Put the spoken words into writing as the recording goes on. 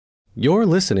You're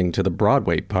listening to the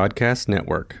Broadway Podcast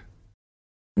Network.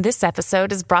 This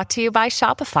episode is brought to you by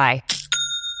Shopify.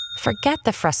 Forget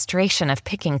the frustration of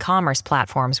picking commerce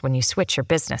platforms when you switch your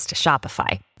business to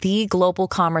Shopify, the global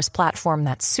commerce platform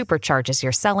that supercharges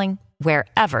your selling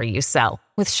wherever you sell.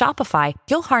 With Shopify,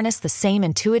 you'll harness the same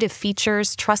intuitive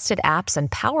features, trusted apps,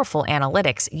 and powerful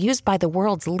analytics used by the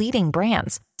world's leading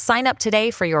brands. Sign up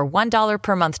today for your $1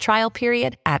 per month trial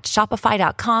period at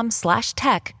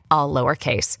shopify.com/tech, all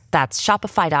lowercase. That's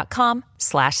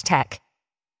shopify.com/tech.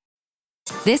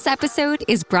 This episode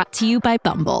is brought to you by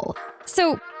Bumble.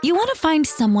 So, you want to find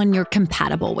someone you're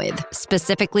compatible with,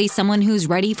 specifically someone who's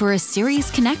ready for a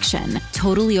serious connection,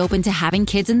 totally open to having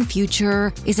kids in the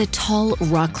future, is a tall,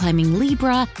 rock-climbing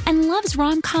Libra, and loves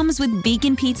rom-coms with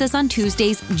vegan pizzas on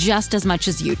Tuesdays just as much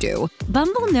as you do.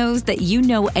 Bumble knows that you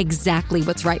know exactly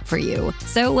what's right for you.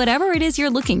 So whatever it is you're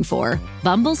looking for,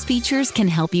 Bumble's features can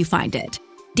help you find it.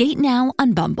 Date now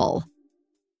on Bumble.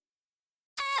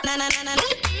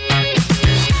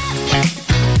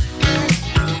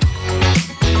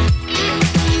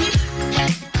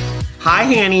 Hi,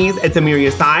 Hannies. It's Amir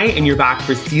Yasai, and you're back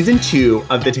for Season 2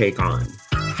 of The Take On.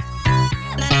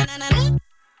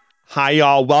 Hi,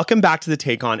 y'all. Welcome back to The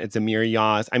Take On. It's Amir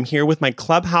Yas. I'm here with my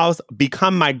Clubhouse,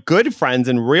 become my good friends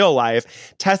in real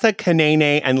life, Tessa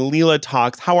Kanene and Leela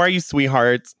Talks. How are you,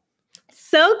 sweethearts?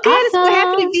 So good. Awesome. So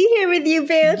happy to be here with you,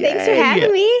 Boo. Yay. Thanks for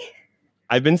having me.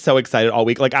 I've been so excited all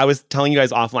week. Like, I was telling you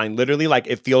guys offline, literally, like,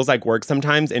 it feels like work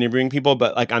sometimes interviewing people,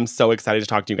 but, like, I'm so excited to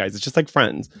talk to you guys. It's just like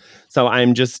friends. So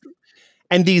I'm just...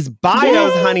 And these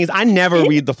bios, honeys, I never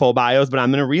read the full bios, but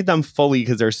I'm going to read them fully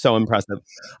because they're so impressive.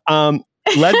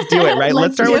 Let's do it, right?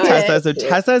 Let's start with Tessa. So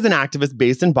Tessa is an activist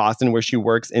based in Boston where she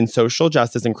works in social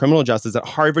justice and criminal justice at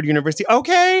Harvard University.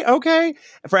 Okay.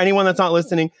 For anyone that's not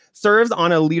listening, serves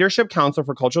on a leadership council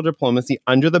for cultural diplomacy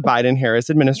under the Biden-Harris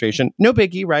administration. No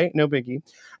biggie, right? No biggie.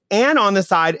 And on the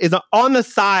side is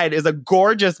a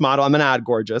gorgeous model. I'm going to add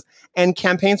gorgeous and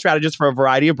campaign strategist for a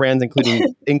variety of brands,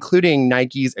 including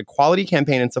Nike's Equality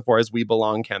campaign and Sephora's We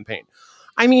Belong campaign.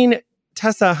 I mean,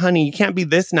 Tessa, honey, you can't be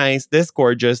this nice, this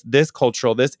gorgeous, this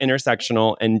cultural, this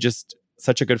intersectional, and just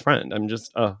such a good friend. I'm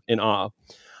just in awe,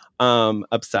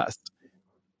 obsessed.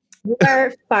 You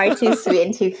are far too sweet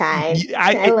and too kind.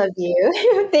 I love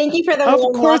you. Thank you for the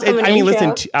warm welcome and intro.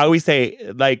 Listen, I always say,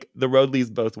 like, the road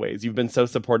leads both ways. You've been so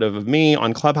supportive of me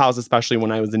on Clubhouse, especially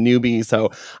when I was a newbie.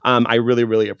 So I really,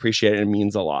 really appreciate it. It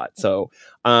means a lot. So,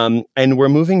 and we're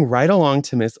moving right along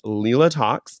to Miss Leela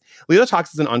Talks. Leela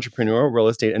Talks is an entrepreneur, real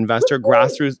estate investor,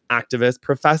 grassroots activist,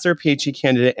 professor, PhD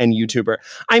candidate, and YouTuber.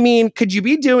 I mean, could you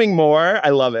be doing more? I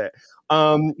love it.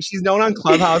 She's known on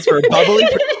Clubhouse for a bubbly...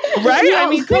 Right? Yes, I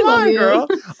mean, come on, girl.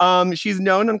 She's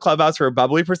known on Clubhouse for a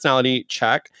bubbly personality,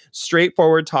 check,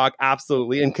 straightforward talk,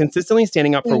 absolutely, and consistently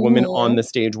standing up for women on the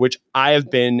stage, which I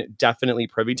have been definitely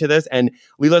privy to this. And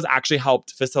Leela's actually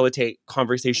helped facilitate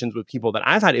conversations with people that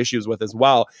I've had issues with as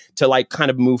well to, like, kind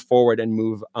of move forward and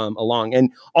move along.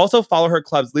 And also follow her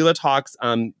clubs. Leela Talks,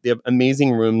 they have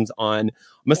amazing rooms on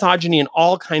misogyny and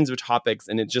all kinds of topics,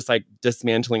 and it's just like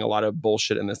dismantling a lot of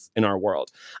bullshit in our world.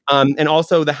 And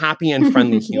also the Happy and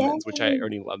Friendly Humans, which I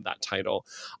already love that title.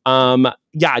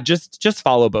 Just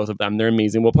follow both of them. They're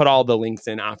amazing. We'll put all the links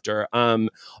in after.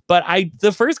 But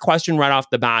the first question right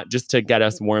off the bat, just to get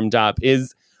us warmed up,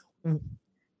 is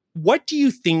what do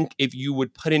you think, if you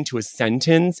would put into a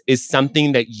sentence, is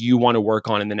something that you want to work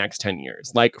on in the next 10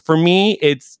 years? Like, for me,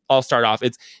 I'll start off,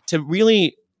 it's to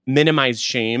really minimize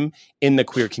shame in the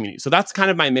queer community. So that's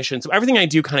kind of my mission. So everything I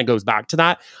do kind of goes back to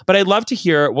that. But I'd love to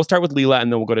hear, we'll start with Leela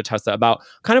and then we'll go to Tessa, about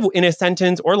kind of in a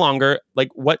sentence or longer, like,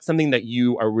 what's something that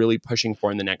you are really pushing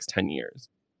for in the next 10 years?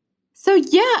 So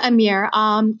yeah, Amir,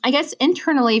 I guess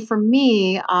internally for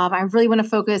me, I really want to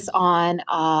focus on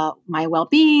my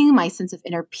well-being, my sense of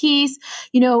inner peace.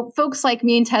 You know, folks like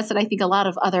me and Tess, and I think a lot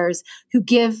of others who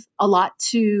give a lot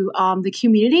to the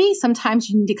community, sometimes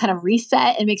you need to kind of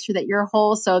reset and make sure that you're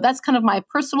whole. So that's kind of my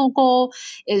personal goal,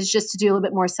 is just to do a little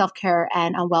bit more self-care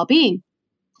and well-being.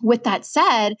 With that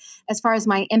said, as far as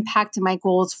my impact and my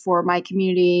goals for my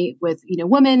community with,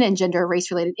 women and gender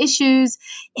race-related issues,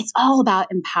 it's all about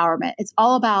empowerment. It's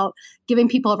all about giving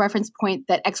people a reference point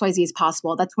that XYZ is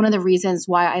possible. That's one of the reasons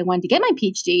why I wanted to get my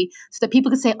PhD, so that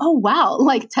people could say, oh, wow,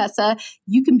 like Tessa,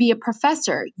 you can be a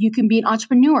professor, you can be an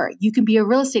entrepreneur, you can be a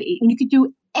real estate agent, you can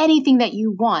do anything that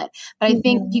you want. But I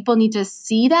think people need to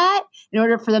see that in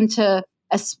order for them to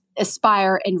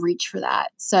aspire and reach for that.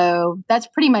 So that's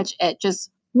pretty much it. Just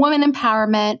women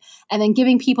empowerment, and then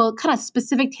giving people kind of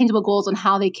specific tangible goals on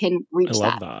how they can reach that. I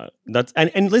love that. That's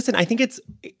and listen, I think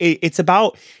it's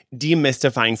about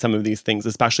demystifying some of these things,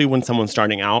 especially when someone's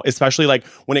starting out, especially like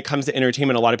when it comes to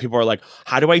entertainment. A lot of people are like,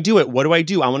 how do I do it? What do I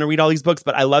do? I want to read all these books,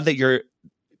 but I love that you're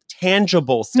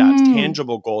tangible steps,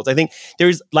 tangible goals. I think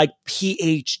there's like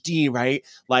PhD, right?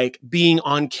 Like being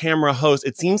on camera host.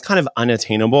 It seems kind of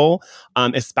unattainable,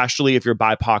 especially if you're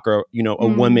BIPOC or, a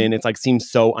woman. It's like seems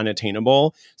so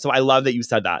unattainable. So I love that you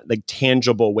said that, like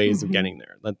tangible ways of getting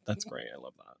there. That's great. I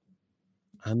love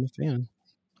that. I'm a fan.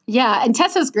 Yeah, and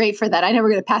Tessa's great for that. I know we're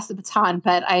going to pass the baton,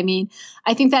 but I mean,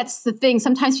 I think that's the thing.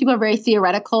 Sometimes people are very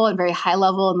theoretical and very high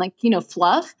level and like,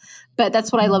 fluff. But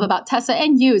that's what I love about Tessa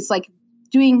and you. It's like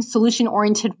doing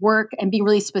solution-oriented work and being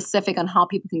really specific on how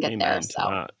people can get there.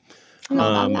 So,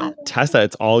 Tessa,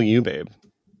 it's all you, babe.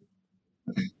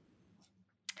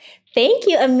 Thank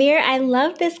you, Amir. I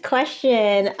love this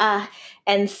question.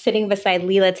 And sitting beside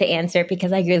Leela to answer,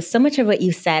 because I agree with so much of what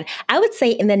you said. I would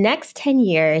say in the next 10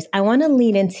 years, I want to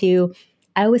lean into,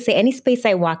 I would say any space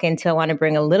I walk into, I want to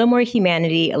bring a little more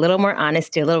humanity, a little more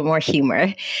honesty, a little more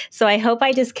humor. So I hope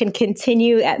I just can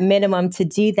continue at minimum to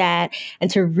do that and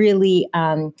to really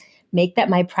make that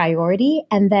my priority.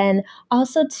 And then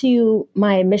also to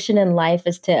my mission in life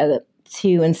is to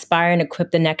inspire and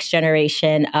equip the next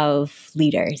generation of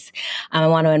leaders. I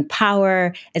want to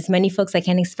empower as many folks I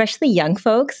can, especially young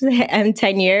folks. In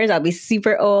 10 years, I'll be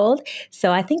super old.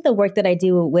 So I think the work that I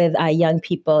do with young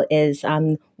people is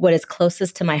what is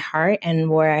closest to my heart and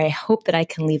where I hope that I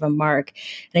can leave a mark.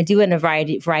 And I do it in a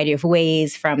variety of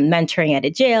ways, from mentoring at a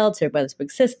jail to Brothers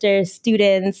Big Sisters,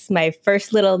 students, my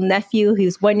first little nephew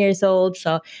who's 1 year old.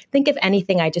 So I think if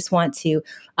anything, I just want to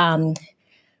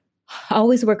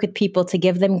always work with people to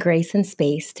give them grace and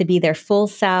space to be their full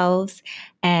selves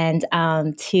and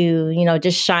to,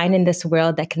 just shine in this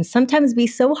world that can sometimes be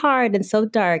so hard and so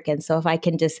dark. And so if I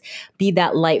can just be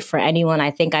that light for anyone,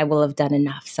 I think I will have done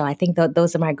enough. So I think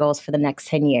those are my goals for the next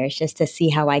 10 years, just to see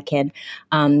how I can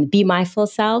be my full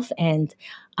self and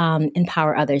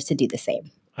empower others to do the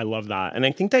same. I love that. And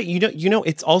I think that,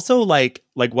 it's also like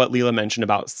what Leela mentioned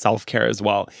about self-care as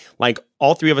well. Like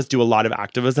all three of us do a lot of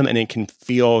activism and it can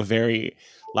feel very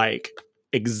like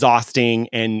exhausting.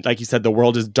 And like you said, the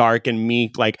world is dark and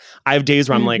meek. Like I have days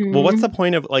where I'm like, well, what's the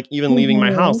point of like even leaving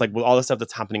my house? Like with all the stuff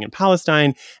that's happening in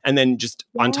Palestine. And then just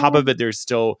on top of it, there's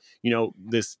still,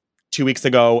 this 2 weeks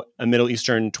ago, a Middle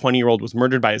Eastern 20-year-old was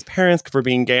murdered by his parents for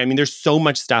being gay. I mean, there's so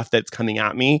much stuff that's coming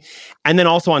at me. And then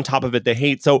also on top of it, the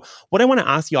hate. So what I want to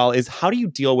ask y'all is, how do you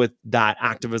deal with that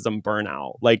activism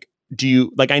burnout? Like,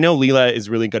 I know Leela is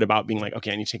really good about being like,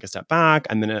 okay, I need to take a step back.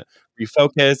 I'm going to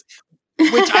refocus,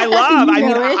 which I love.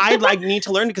 I need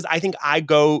to learn, because I think I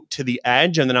go to the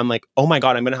edge and then I'm like, oh my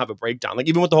God, I'm going to have a breakdown. Like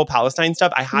even with the whole Palestine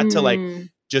stuff, I had to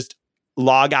just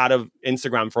log out of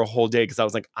Instagram for a whole day, because I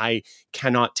was like, I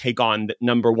cannot take on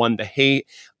number one, the hate,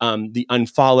 the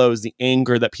unfollows, the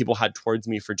anger that people had towards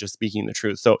me for just speaking the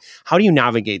truth. So how do you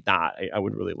navigate that? I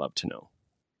would really love to know.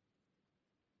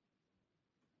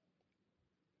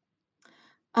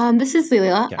 This is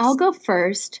Leela. Yes. I'll go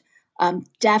first.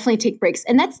 Definitely take breaks.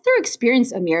 And that's through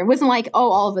experience, Amir. It wasn't like,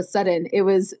 all of a sudden. It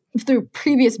was through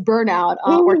previous burnout,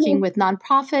 working with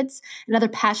nonprofits and other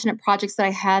passionate projects that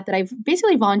I had, that I've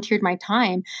basically volunteered my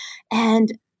time.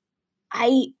 And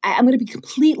I'm going to be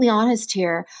completely honest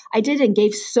here. I did and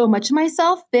gave so much of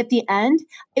myself, but at the end,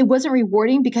 it wasn't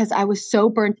rewarding, because I was so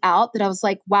burnt out that I was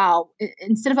like, wow,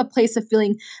 instead of a place of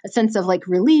feeling a sense of like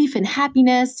relief and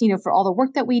happiness, for all the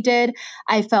work that we did,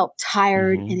 I felt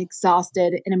tired and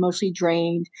exhausted and emotionally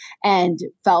drained, and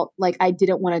felt like I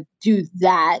didn't want to do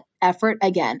that effort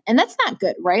again. And that's not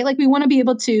good, right? Like we want to be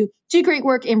able to do great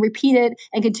work and repeat it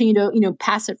and continue to,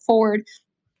 pass it forward.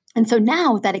 And so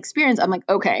now with that experience, I'm like,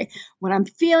 okay, when I'm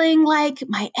feeling like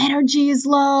my energy is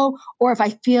low, or if I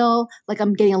feel like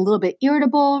I'm getting a little bit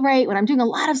irritable, right? When I'm doing a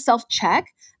lot of self-check,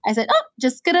 I said,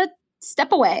 just gonna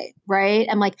step away, right?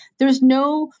 I'm like, there's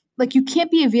no, like, you can't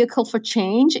be a vehicle for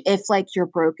change if like you're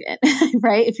broken,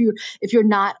 right? If you're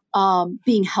not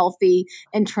being healthy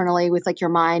internally with like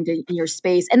your mind and your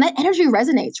space, and that energy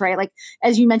resonates, right? Like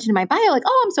as you mentioned in my bio, like,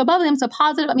 I'm so bubbly, I'm so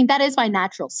positive. I mean, that is my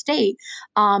natural state.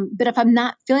 But if I'm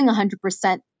not feeling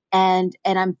 100% and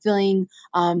I'm feeling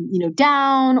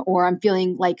down, or I'm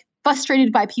feeling like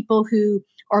frustrated by people who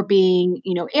are being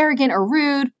arrogant or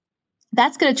rude,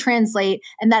 that's going to translate,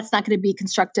 and that's not going to be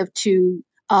constructive to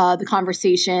the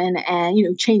conversation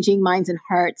and, changing minds and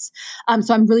hearts.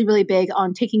 So I'm really, really big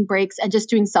on taking breaks and just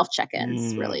doing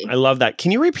self-check-ins, really. I love that.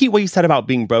 Can you repeat what you said about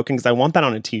being broken? Because I want that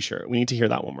on a t-shirt. We need to hear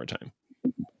that one more time.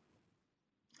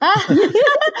 I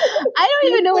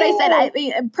don't even know what I said. I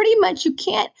mean, pretty much you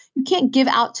can't give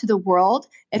out to the world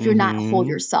if you're not whole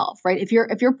yourself, right? If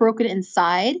you're broken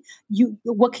inside,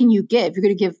 what can you give? You're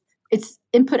going to give, it's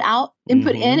input out,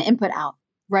 input in, input out,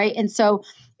 right? And so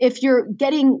if you're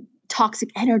getting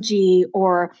toxic energy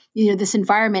or, this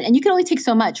environment, and you can only take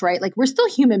so much, right? Like, we're still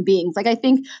human beings. Like, I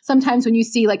think sometimes when you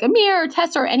see like Amir or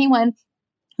Tessa or anyone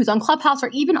who's on Clubhouse or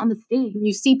even on the stage, and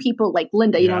you see people like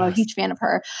Linda, I'm a huge fan of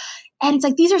her. And it's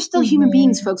like, these are still human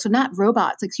beings, folks. They're not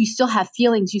robots. Like, you still have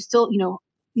feelings. You still,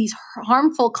 these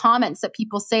harmful comments that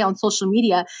people say on social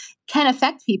media can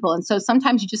affect people. And so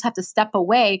sometimes you just have to step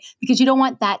away because you don't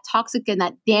want that toxic and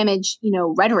that damaged,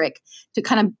 rhetoric to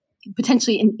kind of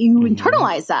potentially, and you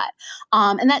internalize that.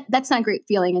 And that's not a great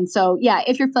feeling. And so,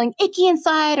 if you're feeling icky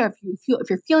inside, or if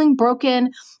you're feeling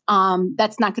broken,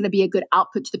 that's not going to be a good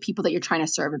output to the people that you're trying to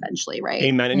serve eventually. Right.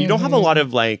 Amen. And you don't have a lot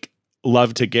of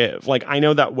love to give. Like, I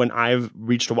know that when I've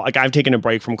reached a wall, like I've taken a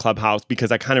break from Clubhouse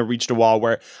because I kind of reached a wall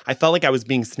where I felt like I was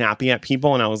being snappy at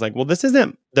people. And I was like, well, this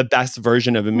isn't the best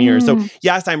version of Amir. So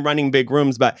yes, I'm running big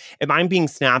rooms, but if I'm being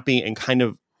snappy and kind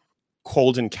of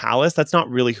cold and callous, that's not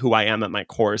really who I am at my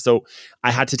core. So I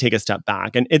had to take a step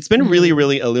back, and it's been really,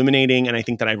 really illuminating. And I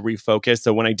think that I've refocused.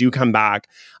 So when I do come back,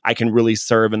 I can really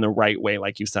serve in the right way,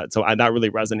 like you said. So that really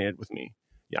resonated with me.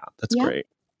 Yeah, that's great.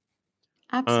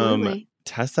 Absolutely.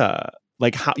 Tessa,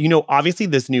 like, how, obviously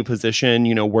this new position,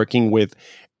 working with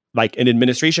like an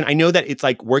administration, I know that it's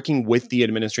like working with the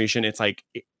administration. It's like,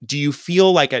 do you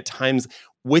feel like at times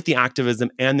with the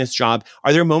activism and this job,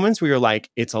 are there moments where you're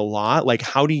like, it's a lot? Like,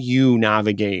 how do you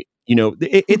navigate?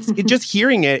 It's just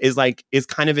hearing it is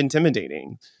kind of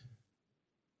intimidating.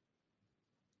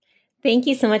 Thank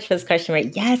you so much for this question,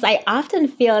 Right? Yes, I often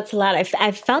feel it's a lot.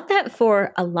 I've felt that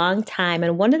for a long time.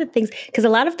 And one of the things, because a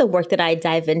lot of the work that I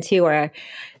dive into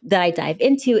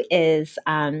is,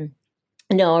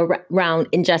 around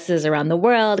injustices around the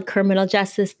world, criminal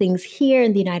justice, things here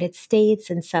in the United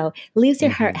States. And so it leaves your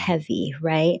heart heavy,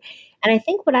 right? And I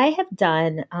think what I have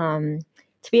done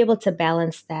to be able to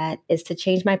balance that is to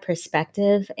change my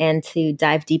perspective and to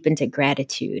dive deep into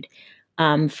gratitude.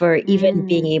 For even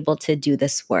being able to do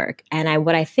this work. And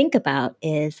what I think about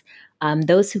is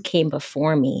those who came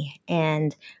before me.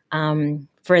 And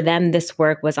for them, this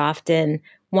work was often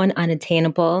one,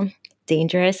 unattainable,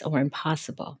 dangerous, or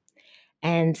impossible.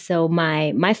 And so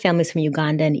my family's from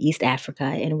Uganda in East Africa,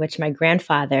 in which my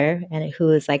grandfather, and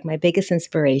who is like my biggest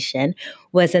inspiration,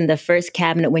 was in the first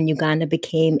cabinet when Uganda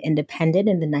became independent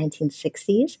in the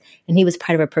 1960s. And he was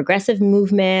part of a progressive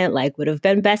movement, like would have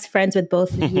been best friends with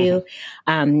both of you.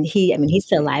 He's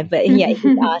still alive, but yeah,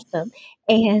 he's awesome.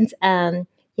 And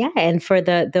and for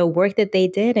the work that they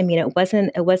did, it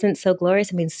wasn't so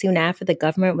glorious. Soon after the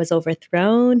government was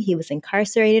overthrown, he was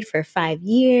incarcerated for 5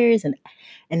 years and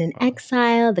in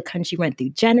exile. The country went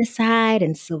through genocide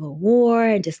and civil war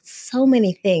and just so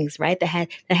many things, right? That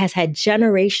has had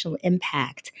generational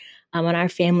impact on our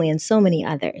family and so many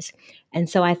others. And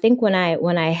so I think when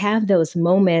I have those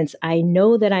moments, I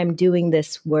know that I'm doing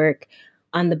this work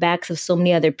on the backs of so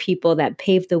many other people that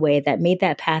paved the way, that made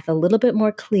that path a little bit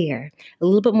more clear, a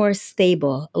little bit more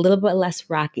stable, a little bit less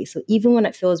rocky. So even when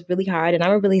it feels really hard, and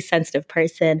I'm a really sensitive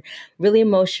person, really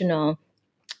emotional,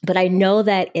 but I know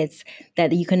that it's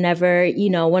that you can never,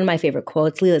 one of my favorite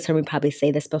quotes, Leela's heard me probably say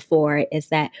this before, is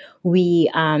that we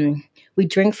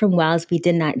drink from wells we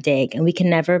did not dig, and we can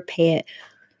never pay it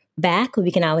back,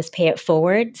 we can always pay it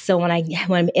forward. So when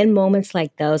I'm in moments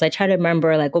like those, I try to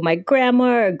remember like what my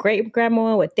grandma or great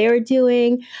grandma, what they were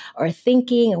doing or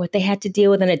thinking, and what they had to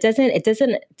deal with. And it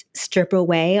doesn't strip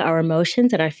away our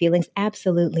emotions and our feelings.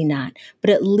 Absolutely not. But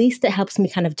at least it helps me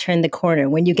kind of turn the corner.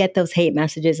 When you get those hate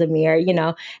messages, Amir, and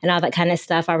all that kind of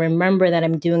stuff, I remember that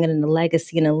I'm doing it in a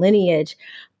legacy and a lineage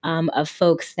of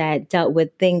folks that dealt with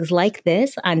things like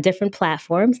this on different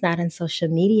platforms, not on social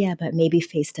media, but maybe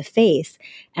face to face.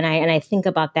 And I think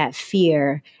about that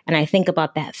fear, and I think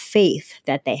about that faith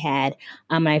that they had.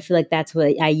 And I feel like that's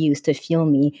what I use to fuel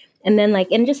me. And then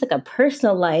in just a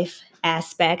personal life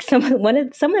aspect, some of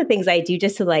the things I do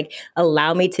just to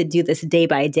allow me to do this day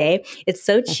by day. It's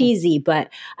so cheesy, but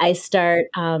I start.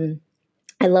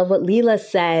 I love what Leela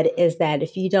said, is that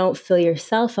if you don't fill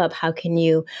yourself up, how can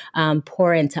you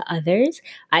pour into others?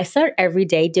 I start every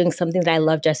day doing something that I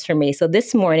love just for me. So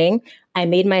this morning, I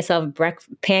made myself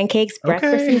pancakes,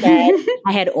 breakfast in bed.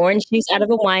 I had orange juice out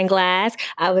of a wine glass.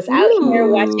 I was out here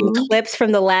watching clips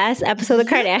from the last episode of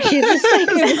the Kardashians.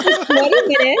 It's 20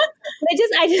 minutes.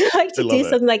 I just like to do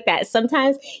something like that.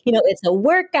 Sometimes, it's a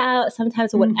workout.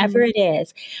 Sometimes whatever it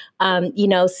is,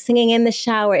 singing in the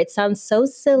shower. It sounds so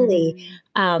silly.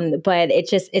 But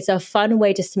it's a fun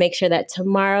way just to make sure that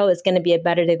tomorrow is going to be a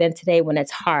better day than today when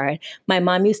it's hard. My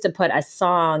mom used to put a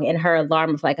song in her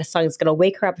alarm of like a song that's going to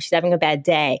wake her up if she's having a bad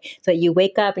day. So you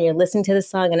wake up and you're listening to the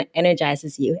song and it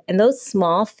energizes you. And those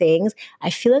small things, I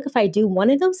feel like if I do one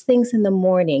of those things in the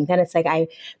morning, then it's like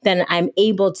then I'm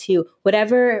able to,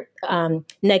 whatever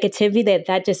negativity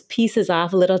that just pieces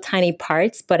off little tiny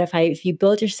parts. But if you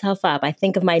build yourself up, I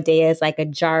think of my day as like a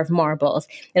jar of marbles.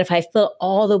 And if I fill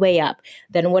all the way up,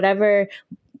 then whatever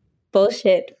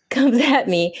bullshit comes at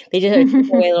me, they just are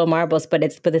taking away little marbles, but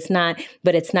it's not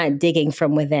digging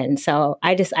from within. So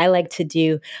I like to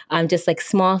do just like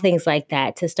small things like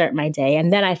that to start my day.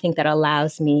 And then I think that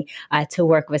allows me to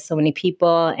work with so many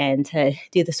people and to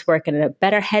do this work in a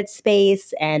better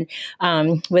headspace and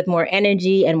with more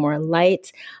energy and more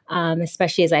light,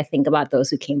 especially as I think about those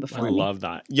who came before me. I love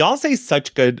that. Y'all say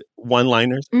such good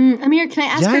one-liners. Amir, can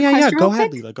I ask her a question? Go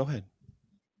ahead, Leela. Go ahead.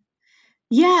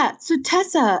 Yeah. So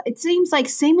Tessa, it seems like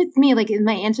same with me, like in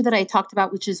my answer that I talked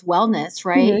about, which is wellness,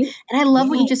 right? Mm-hmm. And I love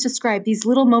what you just described, these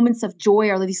little moments of joy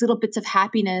or these little bits of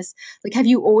happiness. Like, have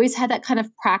you always had that kind of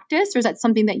practice, or is that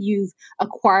something that you've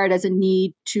acquired as a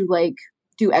need to like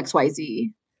do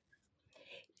XYZ?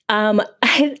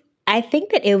 I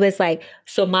think that it was like,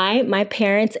 so my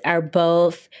parents are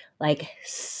both like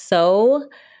so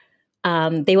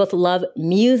they both love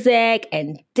music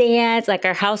and dance. Like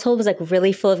our household was like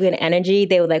really full of good energy.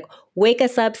 They would like wake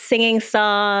us up singing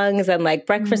songs and like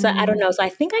breakfast. I don't know. So I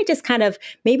think I just kind of,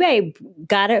 maybe I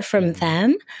got it from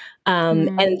them.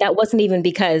 And that wasn't even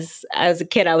because as a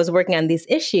kid, I was working on these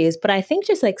issues, but I think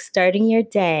just like starting your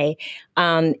day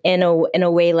in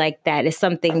a way like that is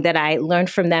something that I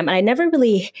learned from them. And I never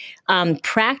really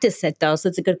practiced it though. So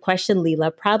it's a good question,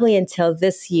 Leela, probably until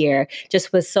this year,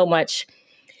 just with so much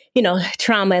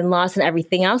trauma and loss and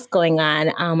everything else going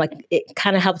on, like it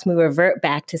kind of helps me revert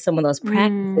back to some of those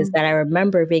practices that I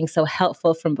remember being so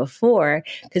helpful from before.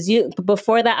 Because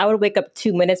before that, I would wake up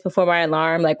 2 minutes before my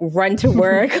alarm, like run to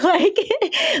work,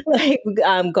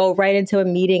 go right into a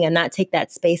meeting and not take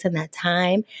that space and that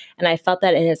time. And I felt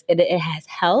that it has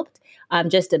helped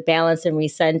just to balance and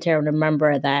recenter and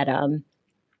remember that.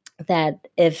 That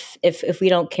if we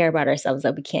don't care about ourselves,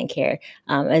 that we can't care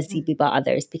as deeply about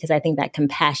others, because I think that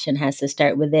compassion has to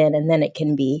start within, and then it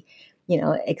can be,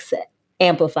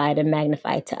 amplified and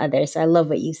magnified to others. So I love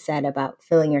what you said about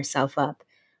filling yourself up.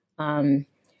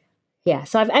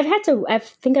 So I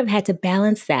think I've had to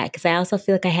balance that, because I also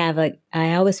feel like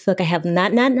I always feel like I have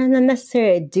not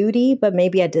necessarily a duty, but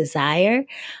maybe a desire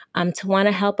to want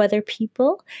to help other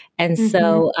people. And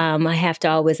so I have to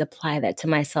always apply that to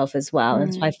myself as well.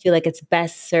 And so I feel like it's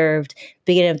best served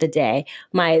beginning of the day.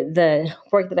 The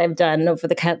work that I've done over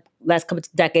the last couple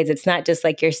of decades, it's not just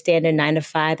like your standard 9 to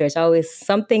 5. There's always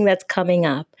something that's coming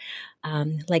up.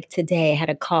 Like today, I had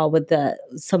a call with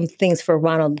some things for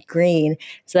Ronald Green.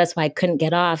 So that's why I couldn't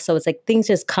get off. So it's like things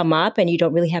just come up and you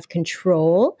don't really have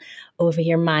control over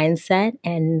your mindset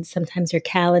and sometimes your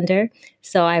calendar.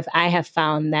 So I have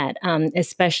found that,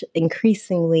 especially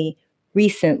increasingly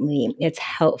recently, it's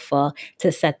helpful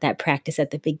to set that practice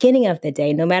at the beginning of the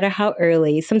day, no matter how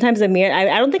early. Sometimes Amir,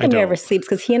 I don't think Amir ever sleeps,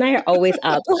 because he and I are always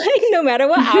up, like no matter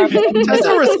what hour.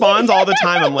 Tessa responds all the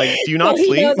time. I'm like, do you not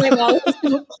sleep?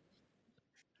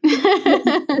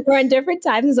 We're in different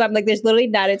times, so I'm like, there's literally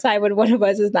not a time when one of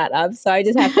us is not up. So I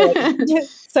just have to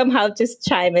somehow just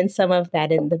chime in some of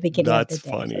that in the beginning of the day. That's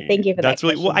funny. So thank you for that. That's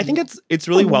really well. I think it's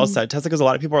really well said, Tessa, because a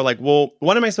lot of people are like, well,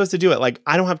 when am I supposed to do it? Like,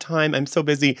 I don't have time. I'm so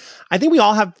busy. I think we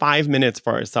all have 5 minutes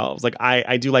for ourselves. Like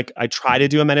I try to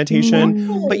do a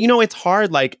meditation, but it's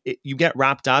hard. Like you get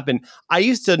wrapped up. And I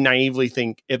used to naively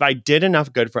think if I did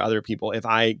enough good for other people, if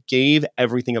I gave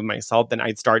everything of myself, then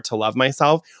I'd start to love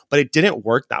myself. But it didn't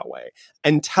work that way.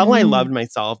 Until I loved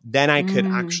myself, then I could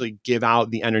actually give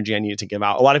out the energy I needed to give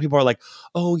out. A lot of people are like,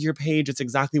 oh, your page, it's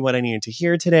exactly what I needed to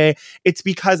hear today. It's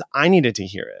because I needed to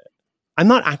hear it. I'm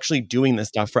not actually doing this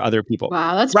stuff for other people.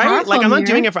 Wow, that's right. powerful, Like I'm not Amir.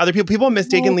 doing it for other people. People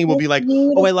mistakenly will be like,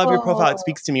 oh, I love your profile. It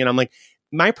speaks to me. And I'm like,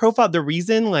 my profile, the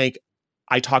reason like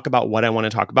I talk about what I want to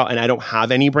talk about and I don't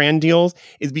have any brand deals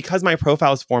is because my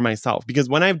profile is for myself. Because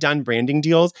when I've done branding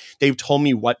deals, they've told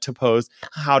me what to post,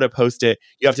 how to post it.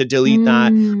 You have to delete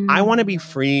that. I want to be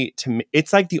free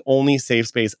it's like the only safe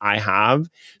space I have.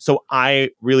 So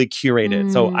I really curate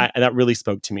it. So that really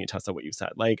spoke to me, Tessa, what you said.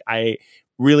 Like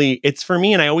it's for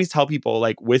me. And I always tell people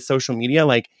like with social media,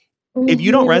 like if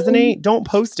you don't resonate, don't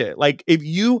post it. Like if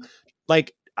you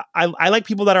like, I like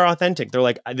people that are authentic. They're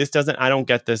like, I don't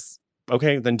get this.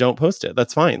 Okay, then don't post it.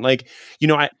 That's fine. Like,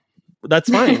 That's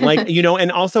fine. Like,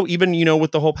 and also even,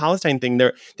 with the whole Palestine thing,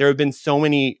 there have been so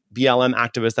many BLM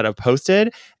activists that have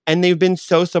posted and they've been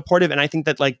so supportive. And I think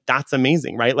that like, that's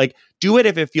amazing, right? Like do it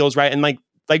if it feels right. And like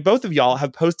both of y'all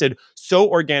have posted so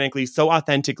organically, so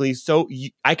authentically, so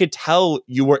I could tell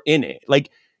you were in it. Like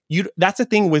that's the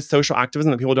thing with social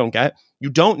activism that people don't get. You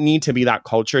don't need to be that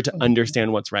culture to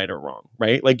understand what's right or wrong,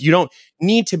 right? Like you don't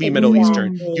need to be Middle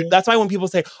Eastern. That's why when people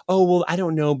say, oh, well, I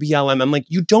don't know, BLM, I'm like,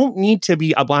 you don't need to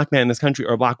be a Black man in this country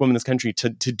or a Black woman in this country to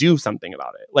do something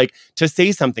about it, like to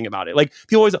say something about it. Like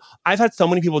people always, I've had so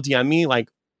many people DM me like,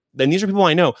 then these are people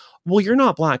I know, well, you're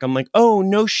not Black. I'm like, oh,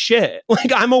 no shit.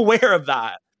 Like I'm aware of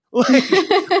that. Like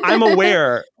I'm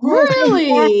aware. Really?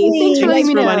 Exactly. Thanks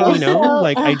for letting me know. So,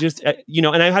 Like I just,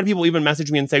 and I've had people even message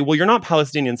me and say, well, you're not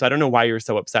Palestinian, so I don't know why you're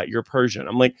so upset. You're Persian.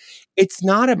 I'm like, it's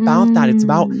not about that. It's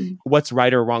about what's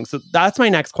right or wrong. So that's my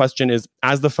next question is,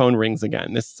 as the phone rings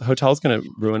again, this hotel is going to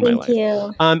ruin my life. Thank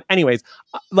you. Anyways,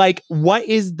 like what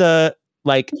is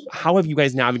how have you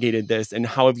guys navigated this and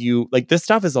how have you, like this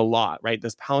stuff is a lot, right?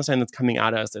 This Palestine that's coming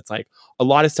at us, it's like a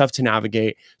lot of stuff to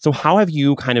navigate. So how have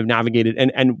you kind of navigated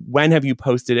and when have you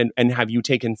posted and have you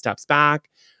taken steps back?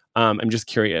 I'm just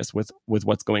curious with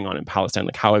what's going on in Palestine,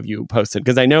 like how have you posted?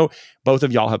 Because I know both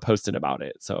of y'all have posted about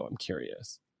it. So I'm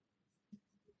curious.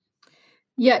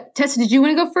 Yeah, Tessa, did you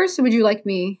want to go first or would you like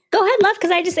me? Go ahead, love, because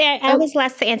I was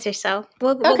last to answer, so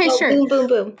we'll okay, go sure. boom, boom,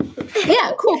 boom.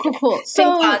 Yeah, cool.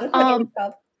 So,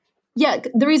 yeah,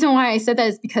 the reason why I said that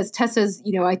is because Tessa's,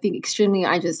 I think extremely,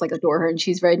 I just like adore her and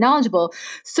she's very knowledgeable.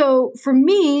 So for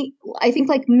me, I think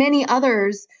like many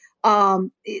others,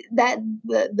 that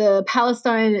the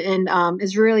Palestine and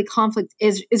Israeli conflict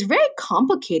is very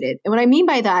complicated. And what I mean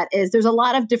by that is there's a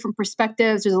lot of different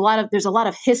perspectives. There's a lot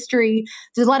of history.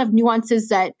 There's a lot of nuances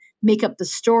that make up the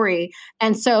story.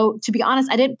 And so to be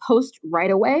honest, I didn't post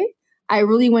right away. I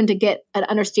really wanted to get an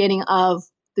understanding of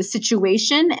the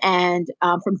situation and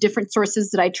from different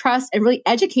sources that I trust and really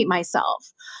educate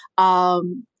myself.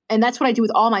 And that's what I do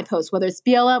with all my posts, whether it's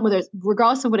BLM,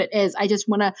 regardless of what it is. I just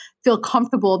want to feel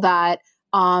comfortable that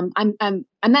I'm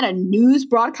not a news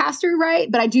broadcaster, right?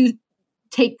 But I do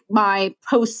take my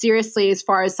posts seriously as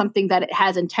far as something that it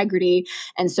has integrity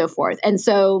and so forth. And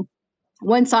so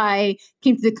once I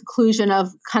came to the conclusion of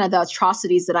kind of the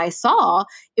atrocities that I saw,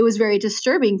 it was very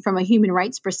disturbing from a human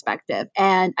rights perspective.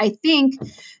 And I think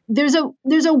there's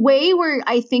a way where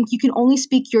I think you can only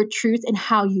speak your truth and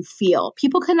how you feel.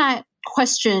 People cannot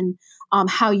question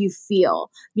how you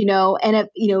feel, and if,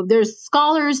 there's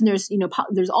scholars and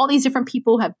there's all these different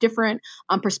people who have different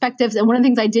perspectives. And one of the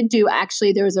things I did do,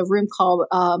 actually, there was a room called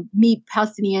Meet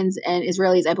Palestinians and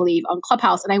Israelis, I believe, on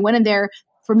Clubhouse. And I went in there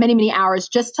for many, many hours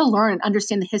just to learn and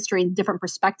understand the history and different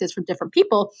perspectives from different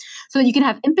people so that you can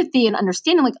have empathy and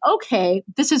understanding like, okay,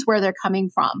 this is where they're coming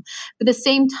from. But at the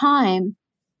same time,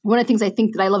 one of the things I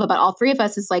think that I love about all three of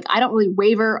us is like, I don't really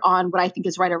waver on what I think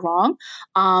is right or wrong.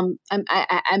 I'm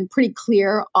pretty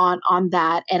clear on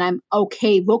that. And I'm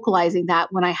okay vocalizing that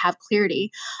when I have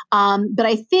clarity. But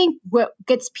I think what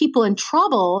gets people in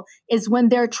trouble is when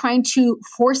they're trying to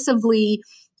forcibly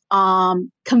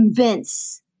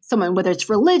convince someone, whether it's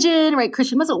religion, right,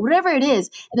 Christian, Muslim, whatever it is,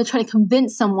 and they're trying to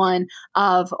convince someone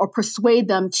or persuade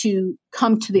them to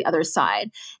come to the other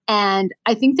side. And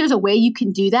I think there's a way you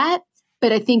can do that,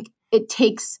 but I think it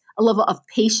takes a level of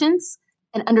patience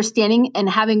and understanding and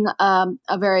having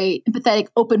a very empathetic,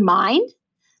 open mind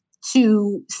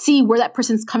to see where that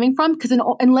person's coming from. Because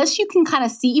unless you can kind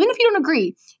of see, even if you don't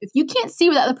agree, if you can't see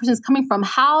where the other person's coming from,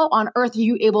 how on earth are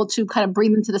you able to kind of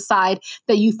bring them to the side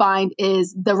that you find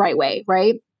is the right way,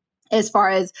 right? As far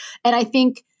as, and I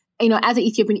think, as an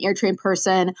Ethiopian Eritrean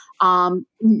person,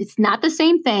 it's not the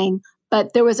same thing,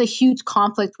 but there was a huge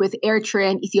conflict with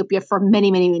Eritrea and Ethiopia for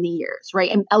many, many, many years, right?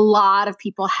 And a lot of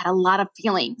people had a lot of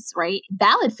feelings, right?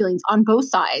 Valid feelings on both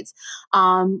sides.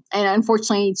 And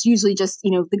unfortunately, it's usually just,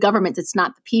 the government, it's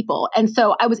not the people. And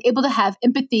so I was able to have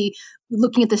empathy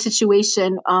looking at the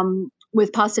situation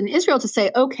with Palestine and Israel to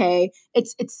say, okay,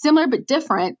 it's similar but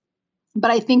different.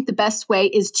 But I think the best way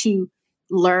is to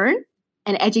learn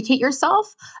and educate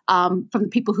yourself from the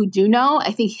people who do know.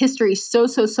 I think history is so,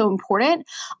 so, so important.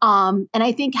 And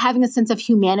I think having a sense of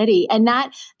humanity and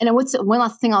what's one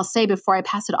last thing I'll say before I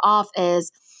pass it off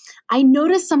is I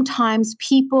notice sometimes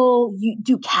people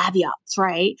do caveats,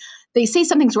 right? They say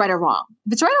something's right or wrong.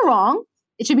 If it's right or wrong,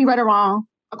 it should be right or wrong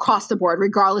across the board,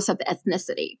 regardless of the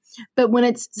ethnicity. But when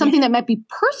it's something that might be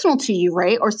personal to you,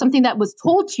 right, or something that was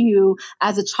told to you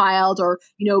as a child, or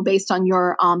based on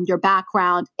your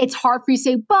background, it's hard for you to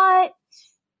say, but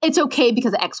it's okay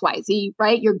because of X, Y, Z,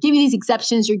 right? You're giving these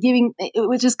exceptions. You're giving, it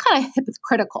was just kind of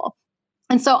hypocritical.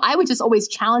 And so I would just always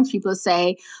challenge people to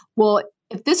say, well,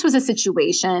 if this was a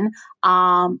situation,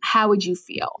 how would you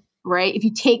feel? Right? If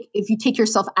you take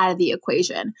yourself out of the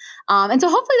equation. And so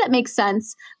hopefully that makes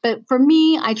sense. But for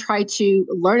me, I try to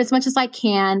learn as much as I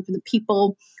can from the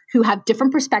people who have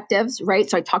different perspectives, right?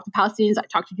 So I talk to Palestinians, I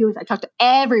talk to Jews, I talk to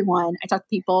everyone. I talk to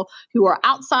people who are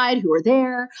outside, who are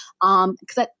there,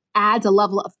 because that adds a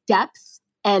level of depth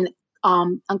and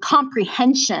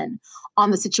comprehension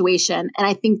on the situation. And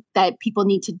I think that people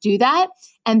need to do that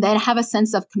and then have a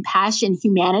sense of compassion,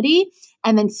 humanity,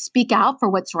 and then speak out for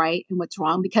what's right and what's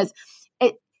wrong. Because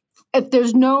if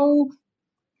there's no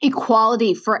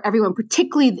equality for everyone,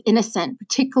 particularly the innocent,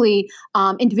 particularly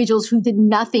individuals who did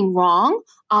nothing wrong,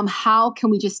 how can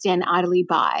we just stand idly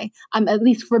by? At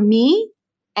least for me,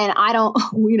 and I don't,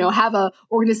 have a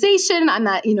organization. I'm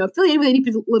not, affiliated with any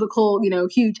political,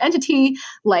 huge entity.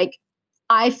 Like,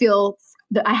 I feel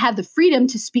that I have the freedom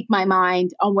to speak my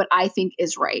mind on what I think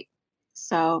is right.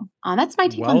 So that's my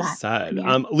take on that. Well said.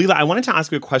 Yeah. Leila, I wanted to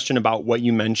ask you a question about what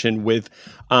you mentioned with,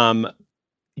 what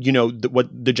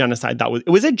the genocide that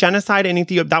was it genocide in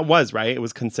Ethiopia? That was, right? It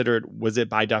was considered, was it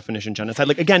by definition genocide?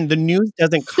 Like, again, the news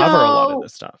doesn't cover a lot of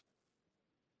this stuff.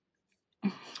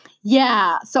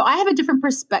 Yeah. So I have a different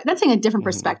perspective. That's saying a different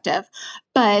perspective.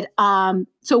 But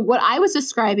so what I was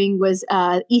describing was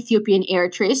Ethiopia and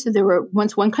Eritrea. So there were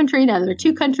once one country, now there are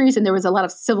two countries, and there was a lot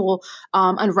of civil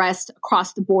unrest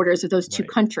across the borders of those two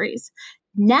countries.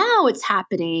 Now what's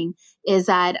happening is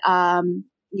that,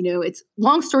 it's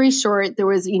long story short, there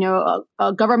was,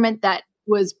 a government that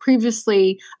was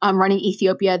previously running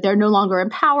Ethiopia. They're no longer in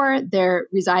power. They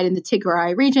reside in the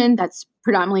Tigray region. That's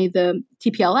predominantly the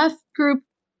TPLF group.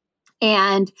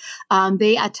 And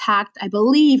they attacked, I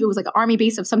believe it was like an army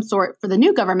base of some sort for the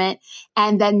new government.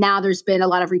 And then now there's been a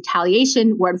lot of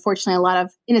retaliation where unfortunately a lot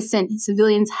of innocent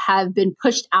civilians have been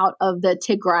pushed out of the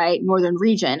Tigray northern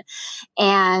region.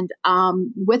 And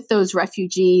with those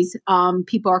refugees,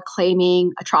 people are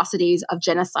claiming atrocities of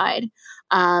genocide,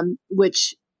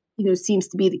 which seems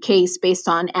to be the case based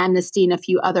on Amnesty and a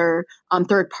few other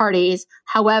third parties.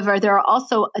 However, there are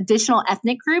also additional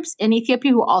ethnic groups in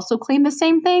Ethiopia who also claim the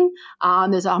same thing.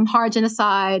 There's Amhara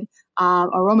genocide,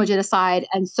 Oromo genocide.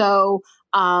 And so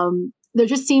there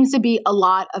just seems to be a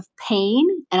lot of pain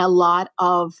and a lot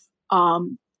of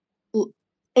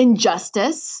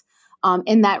injustice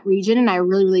in that region. And I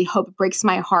really, really hope it breaks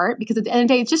my heart, because at the end of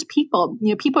the day, it's just people.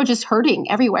 People are just hurting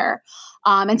everywhere.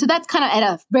 And so that's kind of at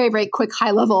a very, very quick high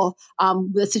level,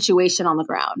 the situation on the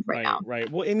ground right now.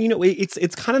 Right. Well, and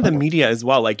it's kind of the media as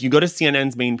well. Like, you go to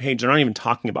CNN's main page, they're not even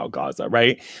talking about Gaza,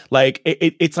 right? Like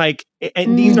it's like,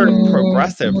 and these are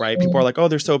progressive, right? People are like, oh,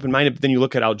 they're so open-minded. But then you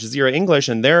look at Al Jazeera English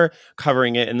and they're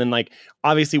covering it. And then, like,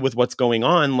 obviously with what's going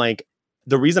on, like,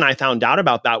 the reason I found out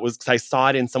about that was because I saw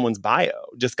it in someone's bio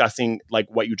discussing, like,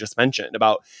 what you just mentioned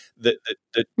about the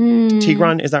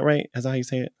Tigray. Is that right? Is that how you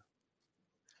say it?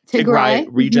 Tigray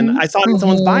region. I saw it in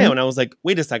someone's bio and I was like,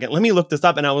 wait a second, let me look this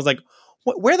up. And I was like,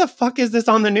 where the fuck is this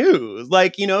on the news?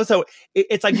 Like, so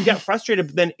it's like you get frustrated,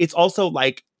 but then it's also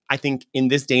like, I think in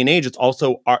this day and age, it's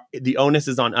also the onus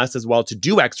is on us as well to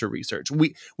do extra research.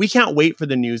 We can't wait for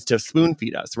the news to spoon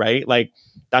feed us, right? Like,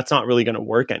 that's not really going to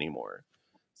work anymore.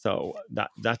 So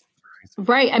that's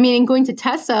right. I mean, in going to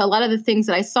Tessa, a lot of the things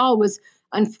that I saw was,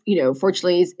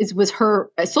 fortunately, was her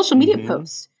social media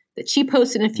posts that she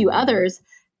posted and a few others.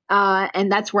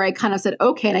 And that's where I kind of said,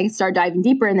 okay, and I started diving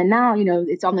deeper. And then now,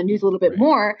 it's on the news a little bit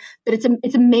more. But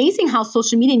it's amazing how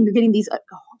social media, and you're getting these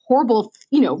horrible,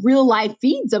 real life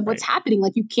feeds of what's happening.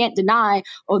 Like, you can't deny,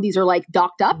 oh, these are like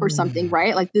docked up or something,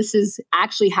 right? Like, this is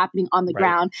actually happening on the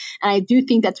ground. And I do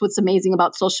think that's what's amazing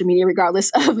about social media, regardless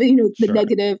of, the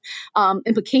negative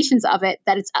implications of it,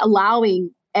 that it's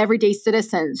allowing everyday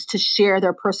citizens to share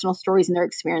their personal stories and their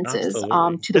experiences to the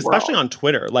world. Especially on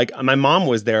Twitter. Like, my mom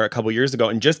was there a couple years ago,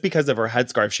 and just because of her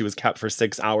headscarf, she was kept for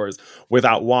 6 hours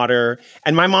without water.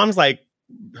 And my mom's like,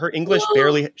 her English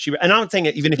barely, and I'm not saying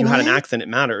it, even if you had an accent, it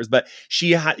matters, but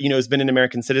she had, has been an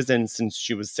American citizen since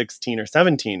she was 16 or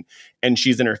 17, and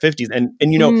she's in her 50s. And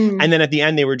and then at the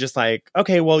end, they were just like,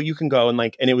 okay, well, you can go. And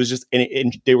like, and it was just,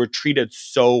 and they were treated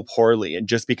so poorly, and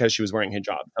just because she was wearing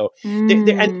hijab. So,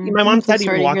 and my mom said,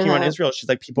 even walking around Israel, she's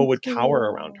like, people would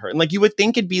cower around her. And like, you would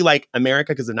think it'd be like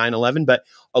America because of 9/11, but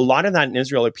a lot of that in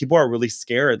Israel, like, people are really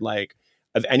scared, like,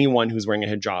 of anyone who's wearing a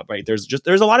hijab, right? There's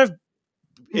a lot of,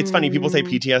 it's funny, people say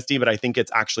PTSD, but I think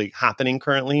it's actually happening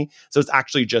currently. So it's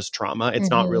actually just trauma. It's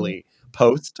not really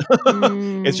post.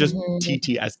 It's just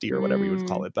TTSD or whatever you would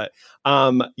call it. But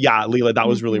yeah, Leila, that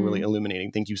was really, really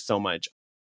illuminating. Thank you so much.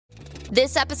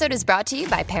 This episode is brought to you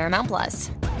by Paramount Plus.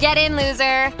 Get in,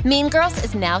 loser! Mean Girls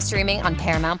is now streaming on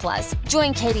Paramount Plus.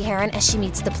 Join Katie Heron as she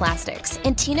meets the plastics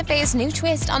in Tina Fey's new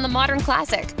twist on the modern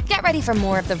classic. Get ready for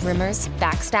more of the rumors,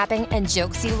 backstabbing, and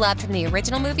jokes you loved from the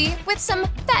original movie with some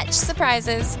fetch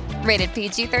surprises. Rated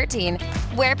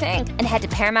PG-13. Wear pink and head to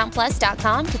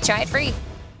ParamountPlus.com to try it free.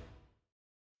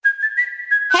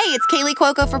 Hey, it's Kaylee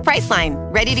Cuoco for Priceline.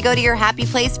 Ready to go to your happy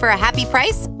place for a happy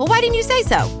price? Well, why didn't you say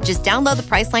so? Just download the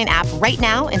Priceline app right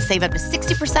now and save up to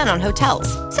 60% on hotels.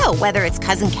 So whether it's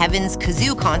Cousin Kevin's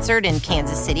Kazoo Concert in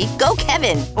Kansas City, go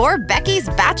Kevin, or Becky's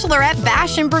Bachelorette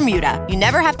Bash in Bermuda, you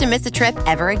never have to miss a trip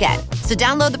ever again. So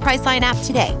download the Priceline app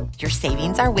today. Your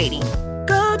savings are waiting.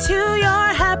 Go to your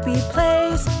happy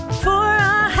place for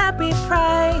a happy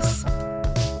price.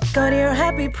 Go to your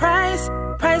happy price,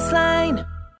 Priceline.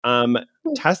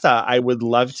 Tessa, I would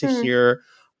love to hear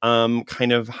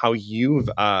kind of how you've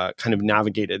kind of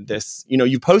navigated this. You know,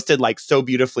 you posted like so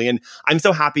beautifully, and I'm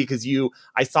so happy because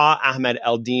I saw Ahmed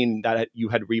Eldin that you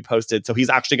had reposted, so he's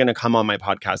actually going to come on my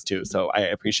podcast too. So I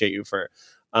appreciate you for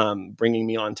bringing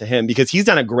me on to him because he's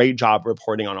done a great job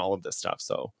reporting on all of this stuff.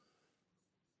 So.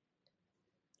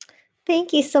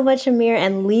 Thank you so much, Amir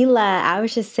and Leela. I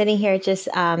was just sitting here just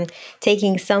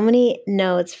taking so many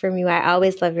notes from you. I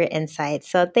always love your insights.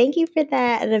 So thank you for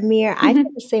that. And Amir, I feel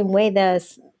the same way.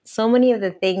 So many of the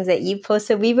things that you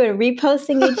posted, we've been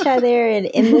reposting each other and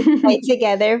in this fight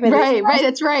together for right,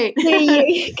 that's right.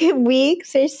 3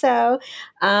 weeks or so.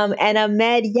 And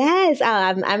Ahmed, yes,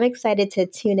 I'm excited to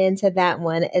tune into that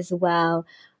one as well.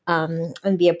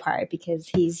 And be a part because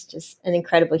he's just an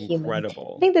incredible human.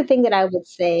 I think the thing that I would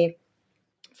say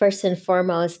first and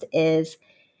foremost is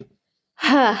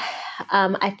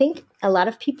I think a lot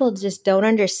of people just don't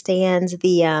understand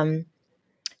the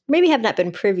maybe have not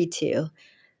been privy to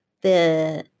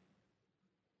the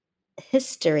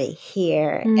history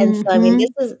here. And so I mean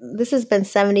this has been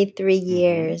 73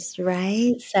 years,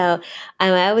 right? So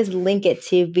I always link it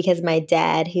to because my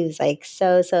dad, who's like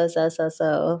so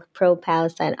pro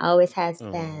Palestine, always has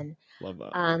been. Love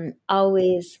that.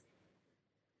 Always,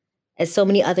 as so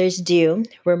many others do,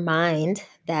 remind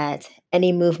that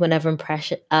any movement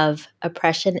of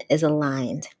oppression is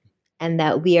aligned and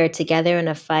that we are together in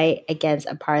a fight against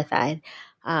apartheid.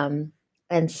 And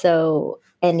so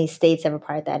any states of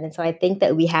apartheid. And so I think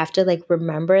that we have to like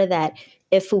remember that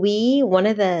one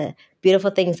of the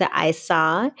beautiful things that I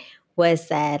saw was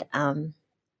that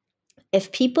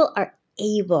if people are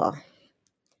able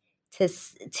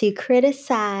to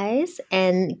criticize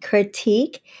and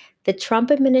critique the Trump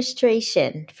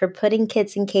administration for putting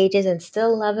kids in cages and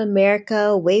still love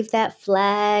America, wave that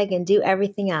flag, and do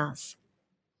everything else,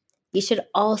 you should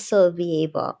also be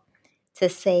able to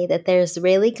say that the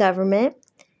Israeli government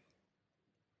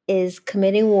is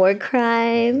committing war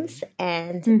crimes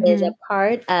and is a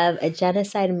part of a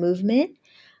genocide movement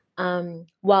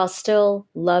while still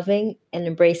loving and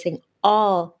embracing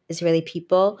all Israeli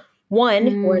people.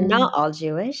 One, we're not all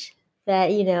Jewish,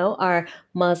 that, are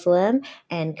Muslim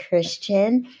and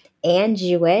Christian and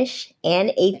Jewish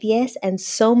and atheist and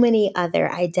so many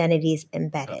other identities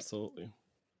embedded. Absolutely.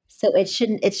 So it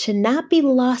should not be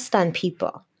lost on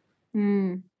people.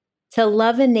 To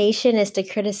love a nation is to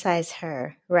criticize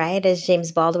her, right? As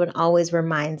James Baldwin always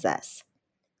reminds us.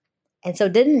 And so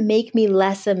it didn't make me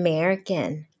less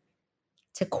American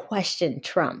to question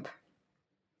Trump.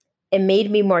 It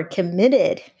made me more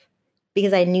committed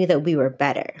because I knew that we were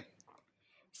better.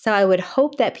 So I would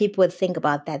hope that people would think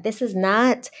about that. This is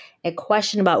not a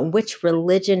question about which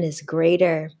religion is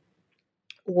greater,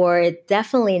 or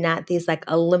definitely not these like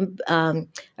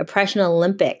oppression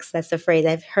Olympics. That's the phrase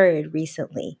I've heard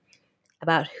recently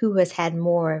about who has had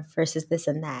more versus this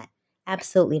and that.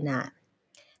 Absolutely not.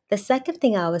 The second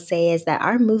thing I would say is that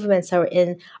our movements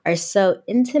are so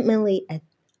intimately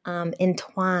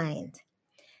entwined.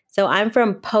 So I'm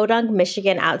from Podunk,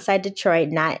 Michigan, outside Detroit,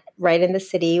 not right in the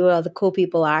city where all the cool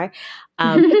people are.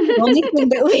 The only thing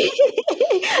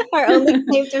that our only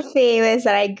claim to fame is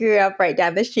that I grew up right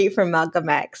down the street from Malcolm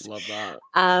X. Love that.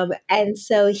 And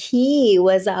so he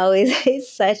was always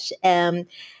such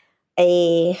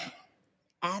a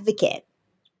advocate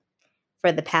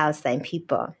for the Palestine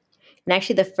people. And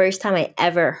actually, the first time I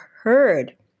ever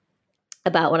heard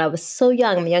about when I was so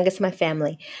young, I'm the youngest in my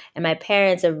family, and my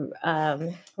parents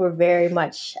were very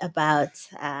much about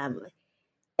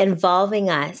involving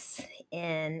us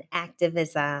in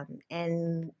activism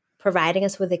and providing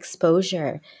us with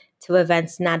exposure to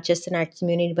events not just in our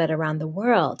community but around the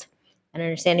world, and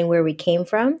understanding where we came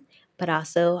from, but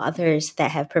also others that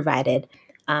have provided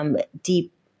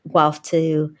deep wealth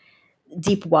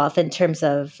in terms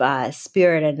of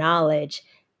spirit and knowledge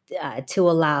to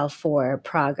allow for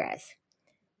progress.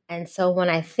 And so when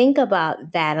I think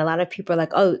about that, a lot of people are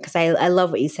like, oh, because I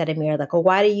love what you said, Amir. Like, oh,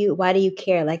 why do you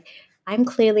care? Like, I'm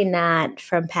clearly not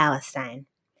from Palestine,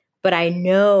 but I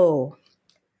know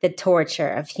the torture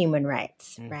of human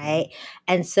rights, right?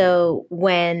 And so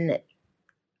when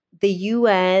the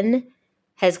UN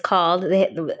has called,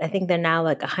 I think they're now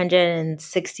like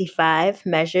 165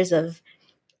 measures of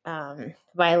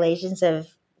violations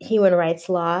of human rights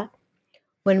law.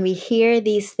 When we hear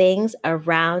these things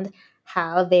around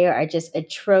how there are just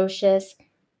atrocious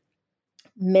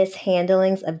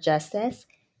mishandlings of justice,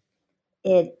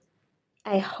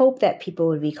 I hope that people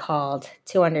would be called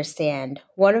to understand.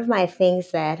 One of my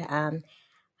things that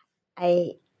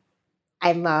I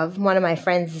love, one of my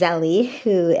friends, Zelly,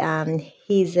 who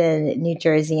he's in New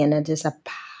Jersey and just a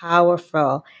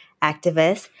powerful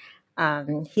activist.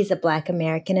 He's a Black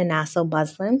American and also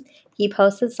Muslim. He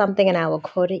posted something, and I will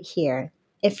quote it here.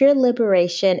 If your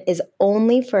liberation is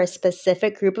only for a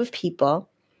specific group of people,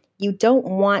 you don't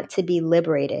want to be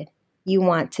liberated. You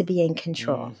want to be in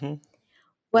control.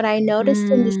 What I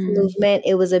noticed in this movement,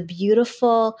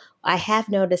 I have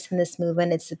noticed in this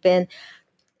movement, it's been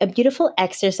a beautiful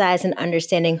exercise in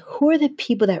understanding who are the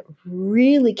people that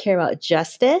really care about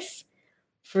justice,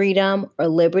 freedom, or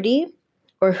liberty,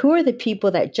 or who are the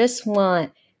people that just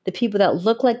want the people that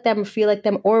look like them or feel like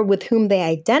them or with whom they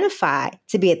identify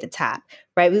to be at the top,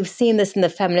 right? We've seen this in the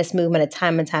feminist movement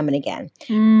time and time and again,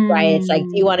 right? It's like,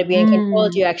 do you want to be in control?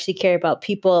 Do you actually care about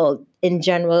people in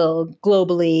general,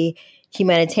 globally,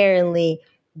 humanitarianly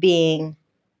being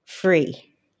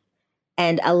free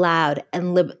and allowed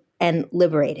and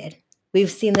liberated?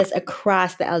 We've seen this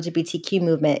across the LGBTQ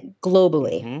movement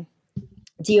globally.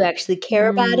 Do you actually care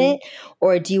about it,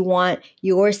 or do you want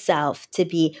yourself to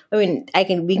be? I mean,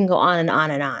 we can go on and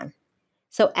on and on.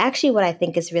 So actually, what I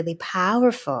think is really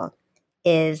powerful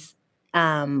is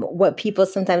what people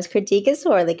sometimes critique is,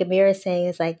 or like Amir is saying,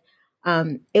 is like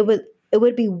it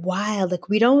would be wild. Like,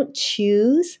 we don't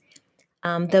choose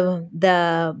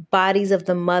the bodies of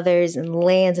the mothers and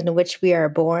lands in which we are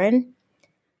born.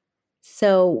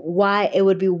 So why it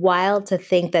would be wild to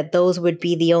think that those would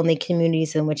be the only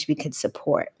communities in which we could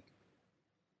support.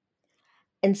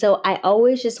 And so I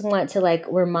always just want to like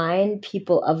remind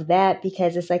people of that,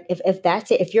 because it's like, if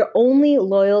that's it, if your only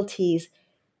loyalties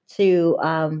to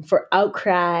for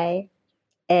outcry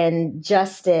and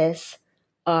justice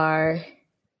are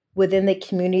within the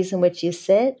communities in which you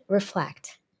sit,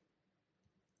 reflect.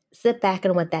 Sit back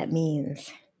on what that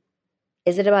means.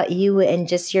 Is it about you and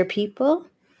just your people?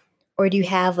 Or do you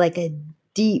have like a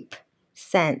deep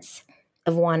sense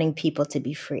of wanting people to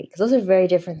be free? Because those are very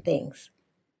different things.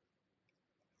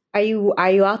 Are you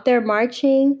out there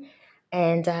marching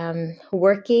and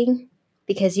working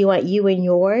because you want you and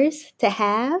yours to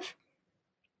have?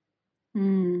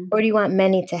 Or do you want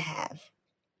many to have?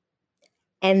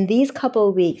 And these couple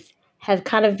of weeks have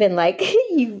kind of been like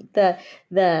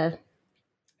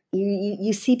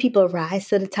you see people rise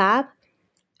to the top,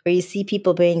 or you see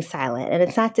people being silent. And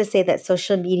it's not to say that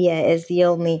social media is the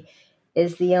only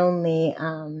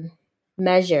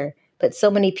measure, but so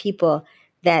many people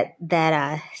that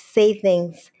say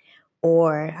things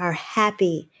or are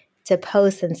happy to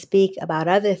post and speak about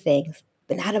other things,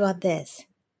 but not about this,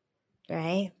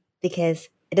 right? Because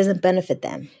it doesn't benefit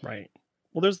them. Right.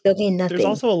 Well, there's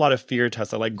also a lot of fear,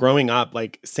 Tessa. Like growing up,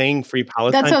 like saying "Free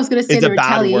Palestine" That's what I was going to say. is The a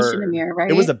bad retaliation, word. Amir,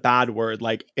 right? It was a bad word.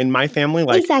 Like in my family,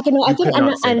 like exactly. No, I think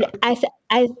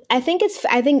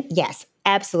I think yes,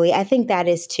 absolutely. I think that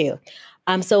is too.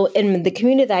 So in the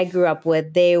community that I grew up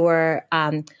with,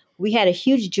 we had a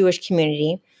huge Jewish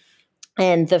community,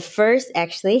 and the first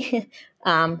actually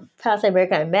Palestine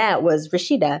American I met was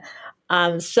Rashida.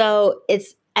 So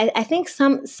it's. I think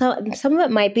some of it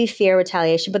might be fear,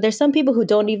 retaliation, but there's some people who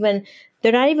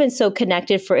they're not even so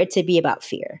connected for it to be about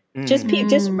fear. Just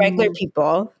regular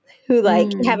people who like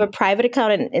have a private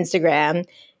account on Instagram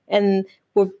and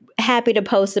were happy to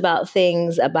post about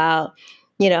things about,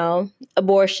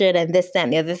 abortion and this, that,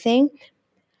 and the other thing.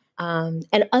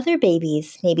 And other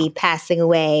babies maybe passing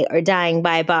away or dying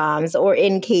by bombs or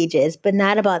in cages, but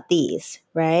not about these,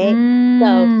 right?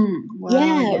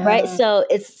 Right. So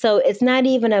it's not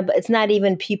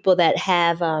even people that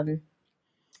have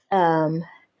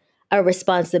a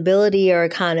responsibility or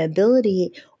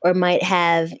accountability or might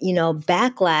have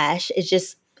backlash. It's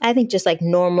just, I think, just like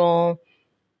normal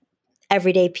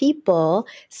everyday people.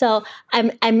 So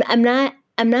I'm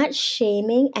not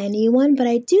shaming anyone, but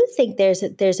I do think there's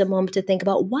a moment to think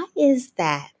about, why is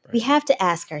that? Right. We have to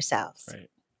ask ourselves, right.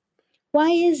 Why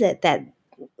is it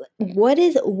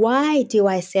why do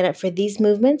I stand up for these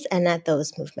movements and not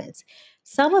those movements?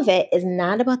 some of it is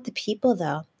not about the people,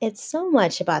 though. It's so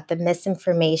much about the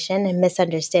misinformation and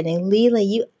misunderstanding. Leela,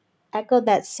 you echoed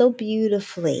that so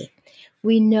beautifully.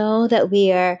 We know that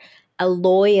we are a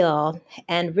loyal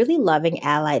and really loving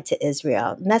ally to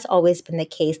Israel. And that's always been the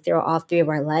case through all three of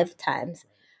our lifetimes.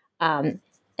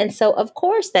 And so, of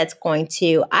course,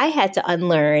 I had to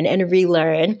unlearn and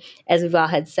relearn, as we've all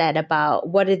had said, about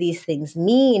what do these things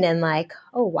mean? And like,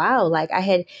 oh, wow, like I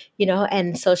had,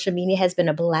 and social media has been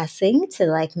a blessing to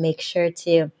like make sure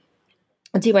to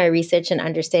do my research and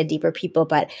understand deeper people.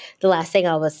 But the last thing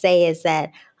I will say is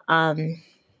that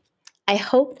I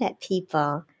hope that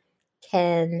people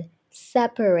can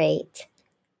separate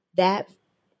that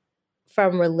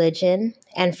from religion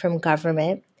and from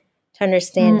government, to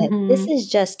understand that this is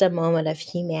just a moment of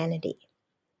humanity.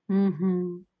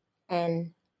 And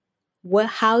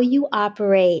how you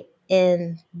operate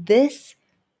in this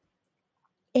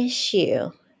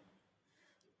issue,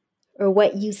 or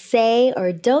what you say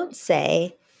or don't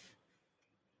say,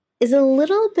 is a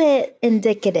little bit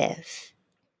indicative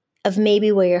of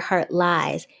maybe where your heart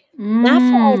lies. Not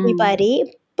for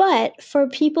everybody, but for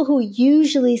people who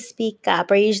usually speak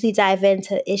up or usually dive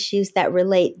into issues that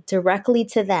relate directly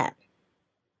to them.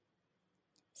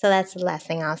 So that's the last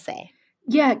thing I'll say.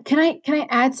 Yeah, can I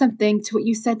add something to what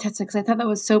you said, Tessa? Because I thought that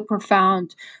was so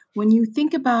profound. When you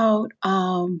think about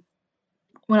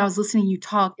when I was listening to you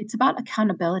talk, it's about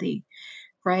accountability,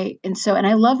 right? And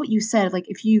I love what you said. Like,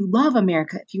 if you love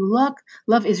America, if you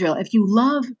love Israel, if you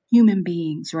love human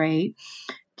beings, right?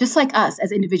 Just like us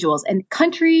as individuals and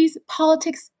countries,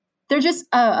 politics, they're just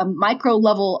a micro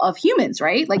level of humans,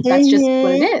 right? Like that's just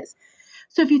what it is.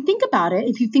 So if you think about it,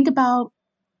 if you think about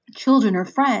children or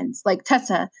friends, like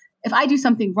Tessa, if I do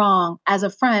something wrong as a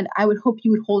friend, I would hope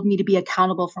you would hold me to be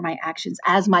accountable for my actions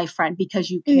as my friend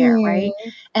because you care, right?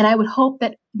 And I would hope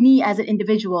that me as an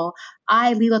individual,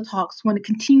 Leela Talks, want to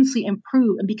continuously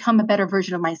improve and become a better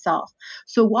version of myself.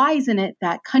 So why isn't it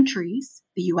that countries,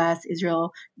 the US,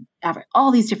 Israel,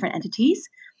 all these different entities,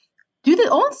 do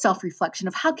their own self-reflection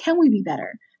of how can we be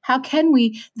better? How can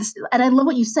we, and I love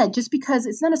what you said, just because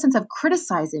it's not a sense of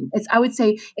criticizing. I would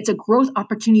say it's a growth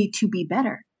opportunity to be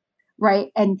better, right?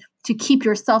 And to keep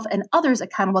yourself and others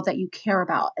accountable that you care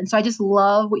about. And so I just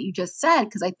love what you just said,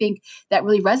 because I think that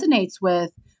really resonates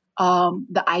with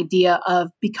the idea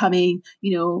of becoming,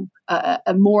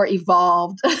 a more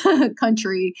evolved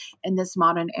country in this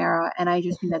modern era. And I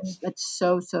just think that's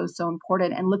so, so, so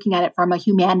important. And looking at it from a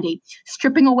humanity,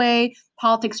 stripping away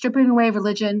politics, stripping away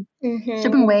religion,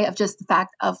 stripping away of just the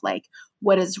fact of like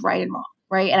what is right and wrong,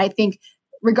 right? And I think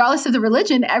regardless of the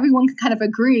religion, everyone can kind of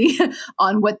agree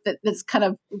on what that's kind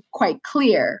of quite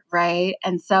clear, right?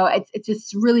 And so it's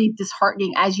just really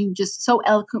disheartening, as you just so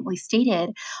eloquently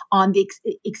stated, on the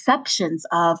exceptions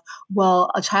of,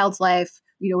 well, a child's life,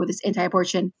 with this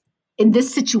anti-abortion, in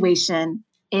this situation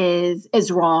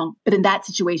is wrong, but in that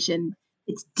situation,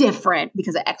 it's different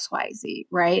because of X, Y, Z,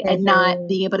 right? And not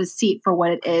being able to see it for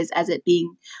what it is, as it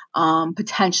being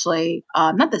potentially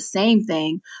not the same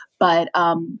thing, but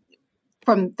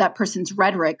from that person's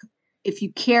rhetoric, if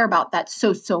you care about that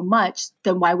so much,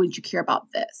 then why wouldn't you care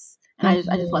about this? And I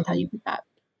just love how you put that.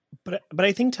 But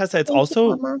I think, Tessa, it's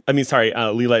also,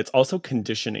 Leela, it's also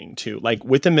conditioning too. Like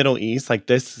with the Middle East, like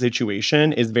this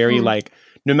situation is very like,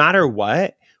 no matter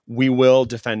what, we will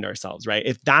defend ourselves,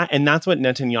 right? And that's what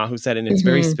Netanyahu said, and it's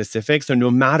very specific. So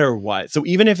no matter what, so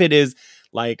even if it is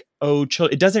like,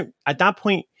 it doesn't, at that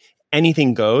point,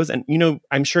 anything goes. And,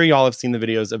 I'm sure y'all have seen the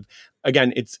videos of,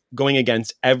 again, it's going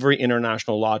against every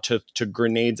international law to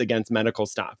grenades against medical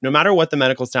staff. No matter what the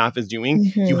medical staff is doing,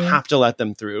 you have to let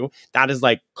them through. That is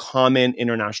like common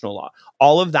international law.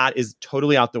 All of that is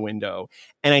totally out the window.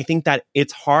 And I think that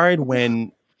it's hard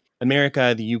when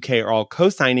America, the UK are all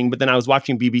co-signing. But then I was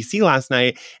watching BBC last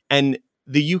night, and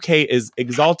the UK is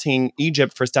exalting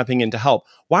Egypt for stepping in to help.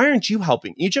 Why aren't you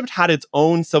helping? Egypt had its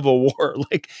own civil war.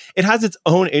 Like, it has its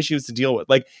own issues to deal with.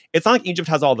 Like, it's not like Egypt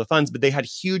has all the funds, but they had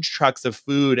huge trucks of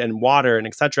food and water and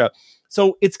etc.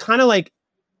 So it's kind of like,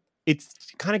 it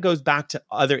kind of goes back to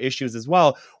other issues as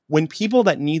well. When people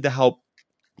that need the help,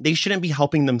 they shouldn't be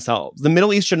helping themselves. The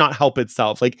Middle East should not help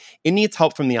itself. Like, it needs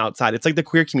help from the outside. It's like the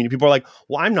queer community. People are like,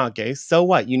 well, I'm not gay. So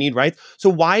what? You need rights. So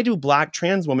why do Black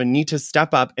trans women need to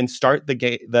step up and start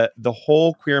the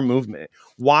whole queer movement?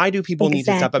 Why do people need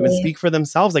to step up and speak for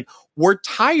themselves? Like, we're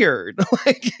tired.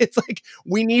 Like, it's like,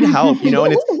 we need help, you know?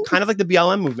 And it's kind of like the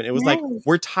BLM movement. It was like,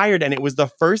 we're tired. And it was the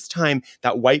first time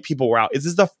that white people were out. This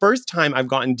is the first time I've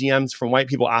gotten DMs from white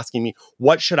people asking me,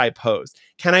 what should I post?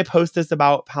 Can I post this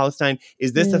about Palestine?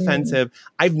 Is this offensive?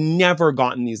 I've never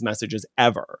gotten these messages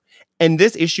ever. And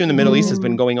this issue in the Middle East has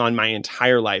been going on my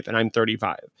entire life, and I'm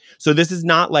 35. So this is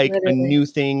not like a new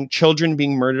thing. Children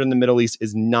being murdered in the Middle East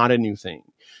is not a new thing.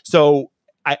 So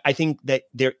I think that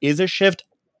there is a shift.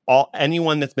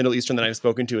 Anyone that's Middle Eastern that I've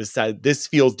spoken to has said this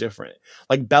feels different.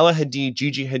 Like Bella Hadid,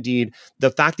 Gigi Hadid, the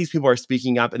fact these people are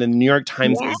speaking up, and then the New York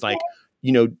Times is like,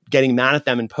 you know, getting mad at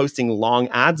them and posting long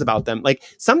ads about them. Like,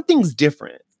 something's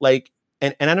different. Like,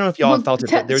 and I don't know if y'all have felt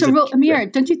it, but there's Amir,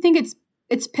 don't you think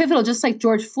it's pivotal, just like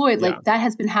George Floyd, like that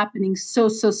has been happening so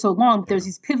long. There's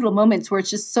these pivotal moments where it's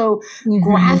just so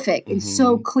graphic and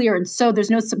so clear. And so there's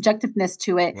no subjectiveness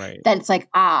to it that it's like,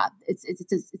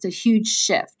 it's a huge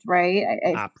shift, right?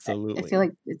 Absolutely. I feel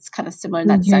like it's kind of similar in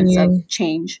that sense of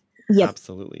change. Yep.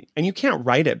 Absolutely. And you can't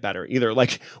write it better either.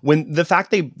 Like, when the fact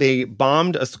they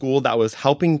bombed a school that was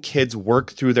helping kids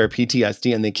work through their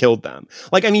PTSD and they killed them.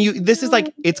 Like, I mean, this is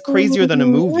like, it's crazier than a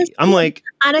movie. I'm like,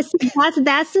 honestly,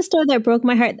 that's the story that broke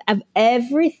my heart. Of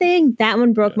everything, that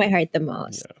one broke my heart the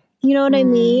most. Yeah. You know what I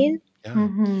mean?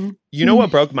 Yeah. You know what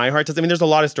broke my heart? I mean, there's a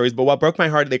lot of stories, but what broke my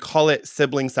heart, they call it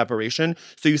sibling separation.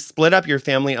 So you split up your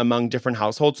family among different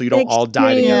households so you don't all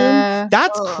die together.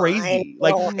 That's crazy.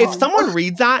 Like, if someone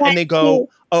reads that and they go,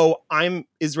 oh, I'm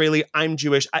Israeli, I'm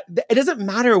Jewish, it doesn't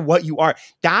matter what you are.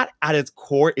 That at its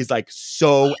core is like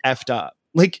so effed up.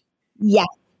 Like,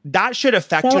 that should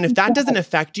affect you. And if that doesn't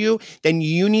affect you, then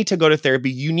you need to go to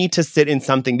therapy. You need to sit in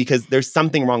something because there's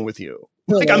something wrong with you.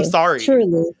 Like, I'm sorry.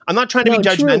 Truly. I'm not trying to be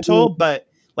judgmental, but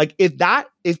like,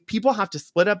 if people have to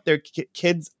split up their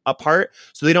kids apart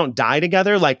so they don't die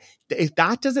together, like, if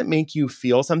that doesn't make you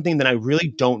feel something, then I really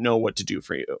don't know what to do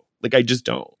for you. Like, I just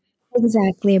don't.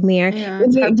 Exactly, Amir. Yeah,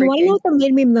 Do you want to know what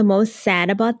made me the most sad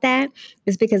about that?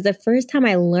 Is because the first time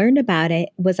I learned about it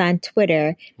was on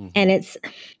Twitter, and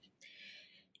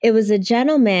it was a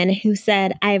gentleman who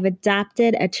said, "I've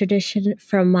adopted a tradition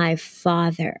from my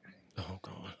father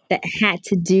that had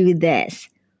to do this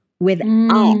with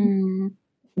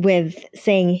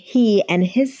saying he and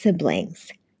his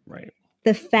siblings." Right.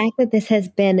 The fact that this has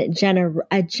been a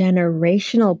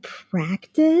generational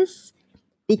practice,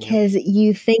 because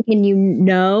you think and you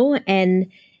know,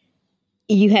 and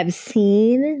you have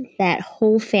seen that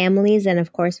whole families, and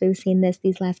of course we've seen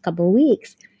these last couple of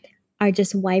weeks, are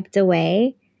just wiped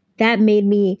away. That made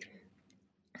me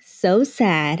so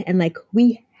sad. And like,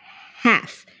 we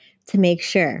have to make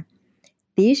sure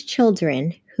these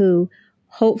children who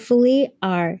hopefully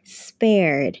are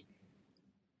spared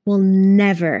will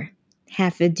never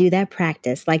have to do that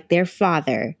practice like their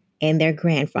father and their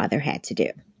grandfather had to do.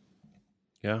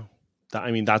 Yeah.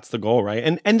 I mean, that's the goal,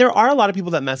 right? And there are a lot of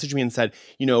people that messaged me and said,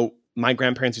 you know, my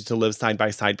grandparents used to live side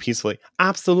by side peacefully.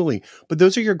 Absolutely. But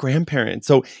those are your grandparents.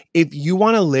 So if you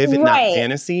want to live in that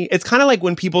fantasy, it's kind of like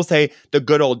when people say the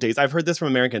good old days. I've heard this from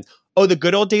Americans. Oh, the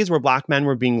good old days where Black men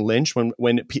were being lynched,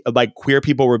 when like queer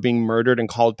people were being murdered and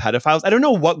called pedophiles. I don't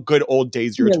know what good old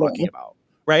days you're talking about,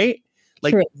 right?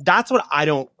 Like, that's what I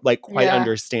don't like quite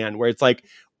understand, where it's like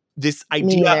this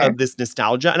idea of this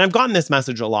nostalgia. And I've gotten this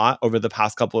message a lot over the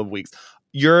past couple of weeks.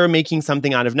 You're making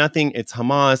something out of nothing. It's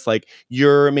Hamas. Like,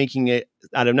 you're making it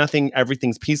out of nothing.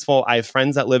 Everything's peaceful. I have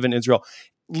friends that live in Israel.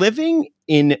 Living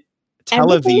in Tel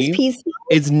Aviv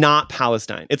is not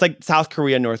Palestine. It's like South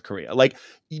Korea, North Korea. Like,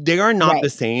 they are not the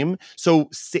same. So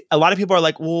a lot of people are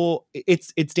like, well,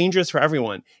 it's dangerous for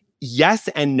everyone. Yes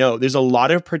and no. There's a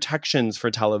lot of protections for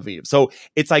Tel Aviv. So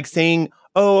it's like saying,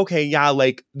 oh, okay, yeah,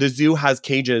 like the zoo has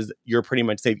cages, you're pretty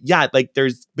much safe. Yeah, like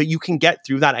but you can get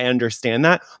through that. I understand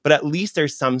that. But at least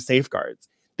there's some safeguards.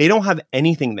 They don't have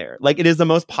anything there. Like, it is the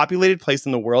most populated place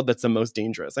in the world that's the most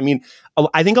dangerous. I mean,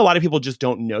 I think a lot of people just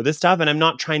don't know this stuff. And I'm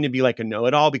not trying to be like a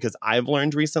know-it-all, because I've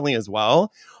learned recently as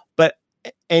well.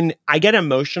 And I get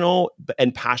emotional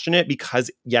and passionate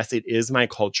because, yes, it is my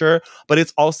culture. But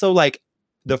it's also like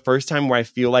the first time where I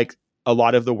feel like a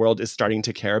lot of the world is starting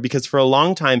to care, because for a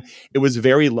long time it was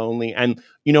very lonely. And,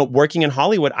 you know, working in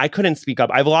Hollywood, I couldn't speak up.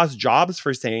 I've lost jobs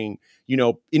for saying, you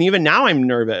know, and even now I'm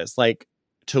nervous, like,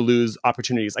 to lose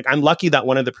opportunities. Like, I'm lucky that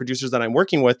one of the producers that I'm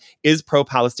working with is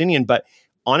pro-Palestinian, but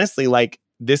honestly, like,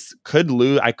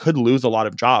 I could lose a lot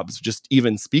of jobs just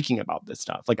even speaking about this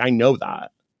stuff. Like, I know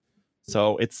that.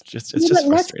 So it's just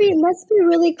frustrating. Let's be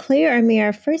really clear,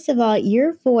 Amir. First of all,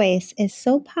 your voice is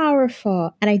so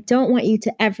powerful, and I don't want you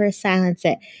to ever silence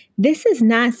it. This is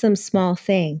not some small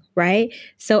thing, right?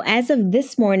 So as of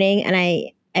this morning, and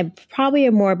and probably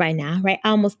are more by now, right?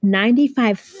 Almost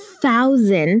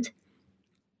 95,000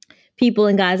 people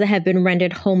in Gaza have been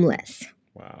rendered homeless.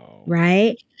 Wow.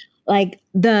 Right? Like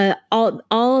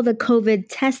all the COVID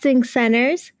testing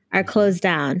centers are closed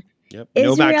down. Yep.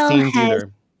 No vaccines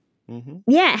either. Mm-hmm.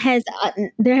 Yeah,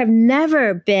 there have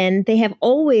never been, they have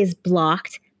always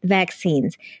blocked the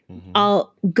vaccines. Mm-hmm.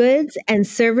 All goods and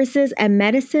services and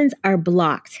medicines are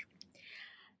blocked.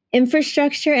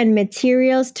 Infrastructure and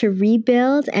materials to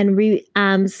rebuild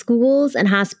and schools and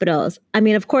hospitals. I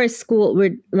mean, of course,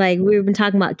 we've been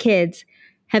talking about kids,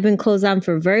 have been closed down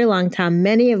for a very long time,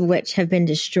 many of which have been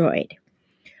destroyed,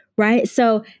 right?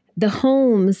 So the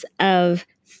homes of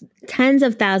tens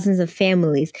of thousands of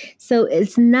families. So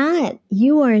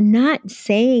you are not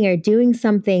saying or doing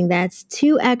something that's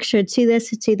too extra, to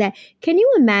this or to that. Can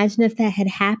you imagine if that had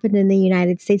happened in the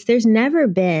United States? There's never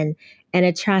been an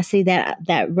atrocity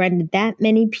that rendered that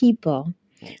many people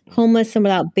homeless and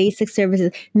without basic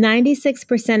services.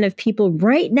 96% of people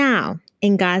right now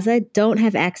in Gaza don't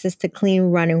have access to clean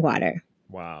running water.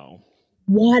 Wow.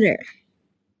 Water.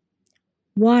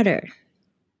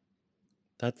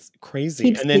 That's crazy.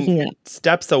 Keep and then speaking up.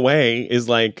 Steps away is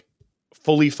like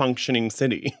fully functioning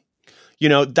city. You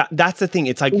know, that's the thing.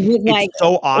 It's like, it's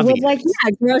so obvious.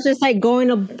 Girls just like going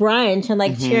to brunch and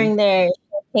like cheering their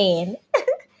pain.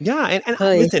 Yeah. And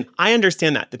listen, I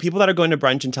understand that. The people that are going to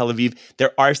brunch in Tel Aviv, there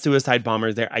are suicide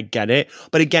bombers there. I get it.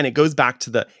 But again, it goes back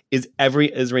to is every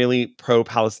Israeli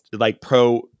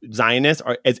pro-Zionist,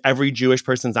 or is every Jewish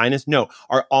person Zionist? No.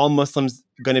 Are all Muslims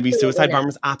going to be suicide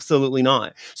bombers? Absolutely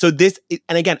not. So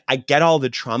and again, I get all the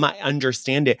trauma. I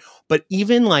understand it. But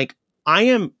even like I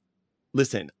have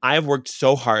worked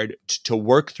so hard to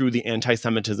work through the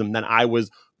anti-Semitism that I was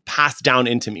passed down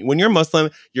into me. When you're Muslim,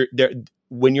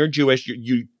 when you're Jewish,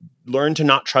 you learn to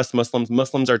not trust Muslims.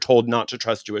 Muslims are told not to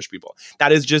trust Jewish people.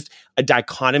 That is just a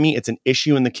dichotomy. It's an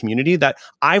issue in the community that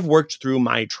I've worked through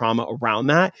my trauma around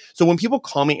that. So when people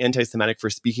call me anti-Semitic for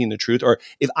speaking the truth, or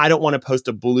if I don't want to post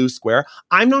a blue square,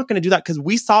 I'm not going to do that, because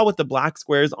we saw with the black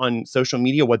squares on social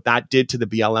media what that did to the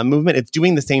BLM movement. It's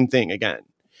doing the same thing again.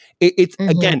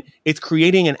 Again, it's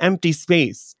creating an empty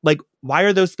space. Like, why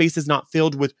are those spaces not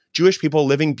filled with Jewish people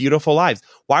living beautiful lives?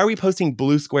 Why are we posting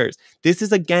blue squares? This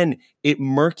is, again, it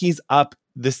murkies up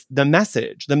the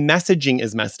message. The messaging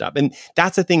is messed up. And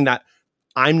that's the thing that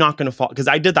I'm not going to fall, because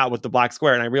I did that with the black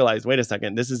square and I realized, wait a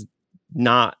second, this is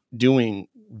not doing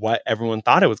what everyone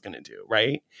thought it was going to do,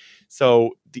 right?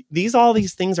 So all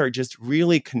these things are just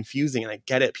really confusing. And I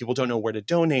get it. People don't know where to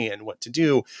donate and what to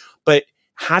do. But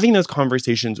having those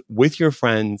conversations with your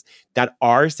friends that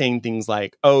are saying things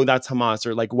like, oh, that's Hamas,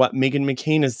 or like what Meghan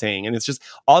McCain is saying. And it's just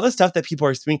all the stuff that people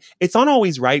are speaking. It's not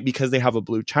always right because they have a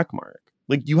blue check mark.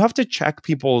 Like, you have to check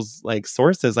people's like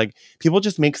sources. Like, people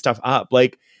just make stuff up.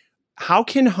 Like, how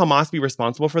can Hamas be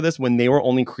responsible for this when they were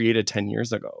only created 10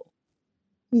 years ago?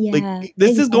 Yeah, like,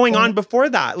 this is going on before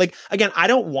that. Like, again, I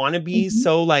don't want to be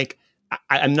so like,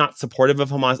 I'm not supportive of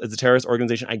Hamas as a terrorist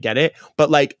organization. I get it.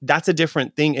 But like, that's a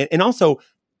different thing. And also,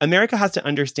 America has to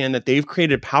understand that they've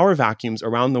created power vacuums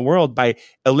around the world by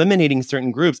eliminating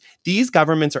certain groups. These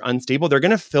governments are unstable. They're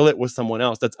going to fill it with someone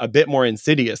else that's a bit more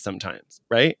insidious sometimes,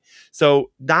 right?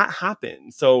 So that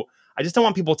happens. So I just don't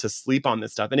want people to sleep on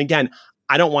this stuff. And again,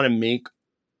 I don't want to make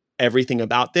everything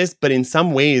about this, but in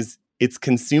some ways, it's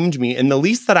consumed me. And the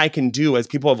least that I can do as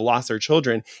people have lost their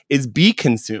children is be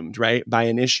consumed, right, by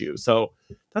an issue. So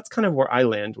that's kind of where I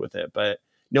land with it. But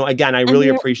no, again, I really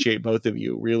appreciate both of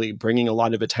you really bringing a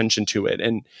lot of attention to it.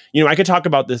 And, I could talk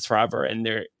about this forever. And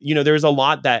there's a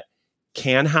lot that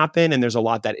can happen and there's a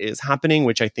lot that is happening,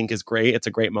 which I think is great. It's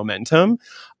a great momentum.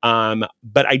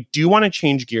 But I do want to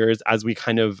change gears as we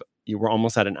we're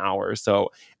almost at an hour.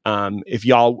 So if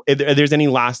there's any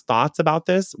last thoughts about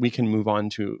this, we can move on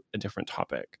to a different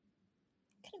topic.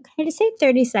 Can I just say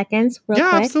 30 seconds real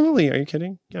quick? Yeah, absolutely. Are you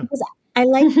kidding? Yeah. I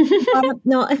like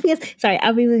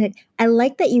I'll be really quick. I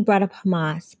like that you brought up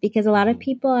Hamas, because a lot of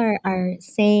people are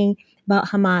saying about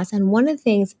Hamas, and one of the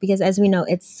things, because as we know,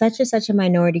 it's such a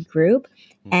minority group,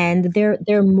 and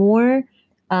they're more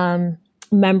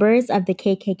members of the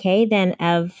KKK than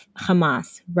of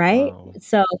Hamas, right? Wow.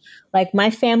 So, like, my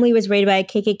family was raided by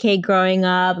KKK growing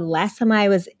up. Last time I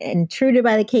was intruded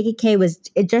by the KKK was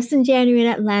just in January in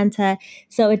Atlanta.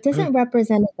 So it doesn't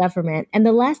represent a government. And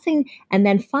the last thing, and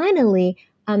then finally,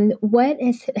 what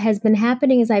has been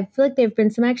happening is I feel like there have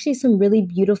been some really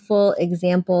beautiful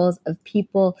examples of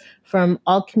people from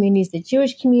all communities, the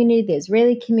Jewish community, the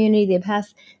Israeli community, the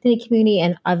Palestinian community,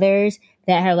 and others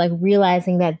that are like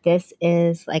realizing that this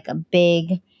is like a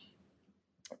big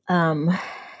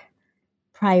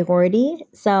priority.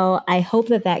 So I hope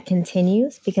that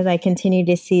continues, because I continue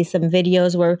to see some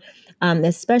videos where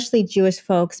especially Jewish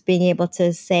folks being able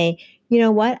to say, you know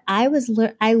what, I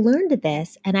learned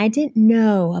this and I didn't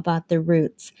know about the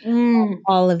roots of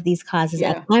all of these causes.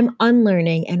 Yeah. And I'm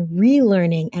unlearning and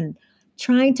relearning and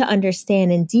trying to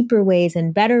understand in deeper ways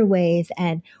and better ways.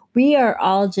 And we are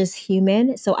all just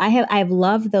human. So I've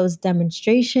loved those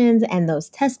demonstrations and those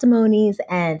testimonies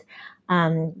and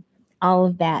all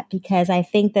of that, because I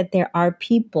think that there are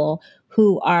people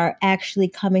who are actually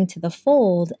coming to the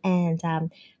fold, and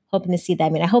hoping to see that. I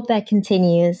mean, I hope that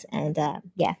continues. And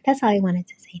yeah, that's all I wanted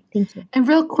to say. Thank you. And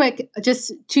real quick,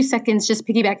 just 2 seconds, just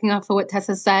piggybacking off of what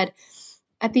Tessa said.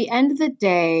 At the end of the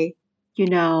day, you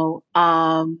know,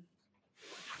 and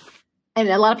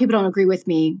a lot of people don't agree with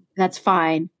me. That's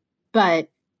fine. But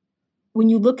when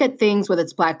you look at things, whether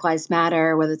it's Black Lives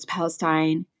Matter, whether it's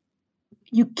Palestine,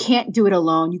 you can't do it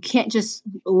alone. You can't just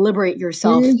liberate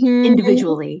yourself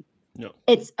individually. No.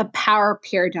 It's a power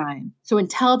paradigm. So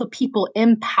until the people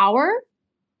in power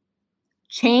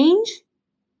change,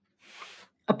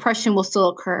 oppression will still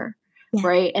occur,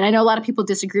 right? And I know a lot of people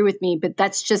disagree with me, but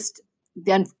that's just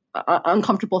the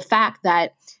uncomfortable fact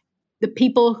that the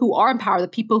people who are in power, the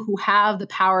people who have the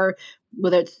power,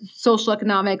 whether it's social,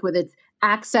 economic, whether it's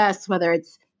access, whether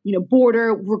it's, you know,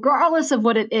 border, regardless of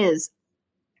what it is.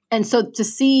 And so to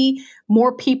see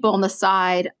more people on the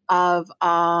side of,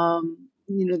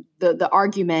 you know, the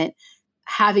argument,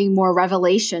 having more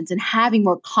revelations and having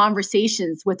more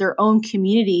conversations with their own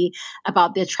community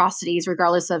about the atrocities,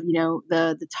 regardless of, you know,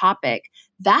 the topic,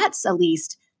 that's at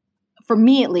least, for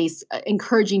me at least,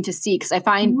 encouraging to see, because I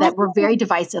find that we're very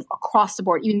divisive across the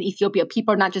board. Even in Ethiopia,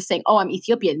 people are not just saying, oh, I'm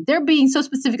Ethiopian. They're being so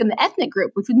specific in the ethnic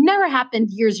group, which would never happened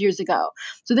years ago.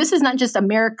 So this is not just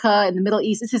America and the Middle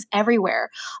East. This is everywhere.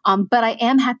 But I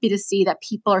am happy to see that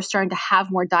people are starting to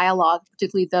have more dialogue,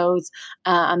 particularly those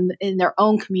in their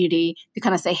own community, to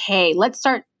kind of say, hey, let's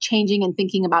start changing and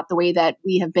thinking about the way that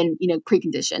we have been, you know,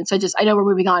 preconditioned. So I know we're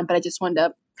moving on, but I just wanted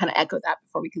to kind of echo that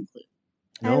before we conclude.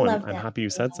 No, I'm happy you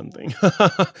said something. This is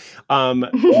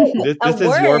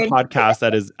your podcast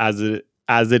that is as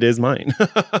it is mine.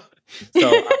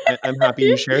 So I'm happy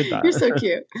you shared that. You're so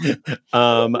cute.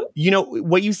 You know,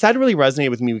 what you said really resonated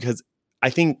with me, because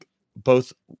I think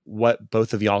what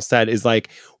both of y'all said is like,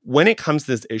 when it comes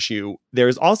to this issue,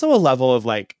 there's also a level of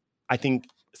like, I think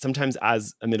sometimes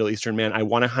as a Middle Eastern man, I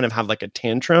want to kind of have like a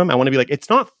tantrum. I want to be like, it's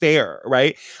not fair,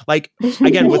 right? Like,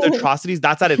 again, with atrocities,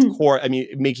 that's at its core. I mean,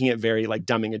 making it very like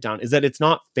dumbing it down is that it's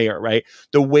not fair, right?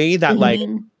 The way that like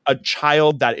a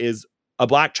child that is a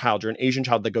Black child or an Asian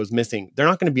child that goes missing, they're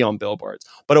not going to be on billboards.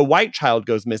 But a white child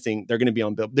goes missing, they're going to be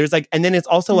on billboards. There's like, and then it's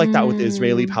also like that with the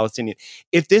Israeli Palestinian.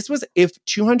 If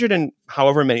 200 and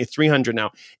however many, 300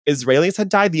 now, Israelis had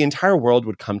died, the entire world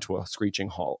would come to a screeching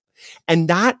halt. And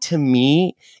that, to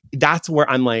me, that's where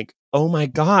I'm like, oh my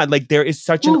God, like there is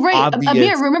such an obvious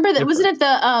Amir, remember that, wasn't it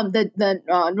the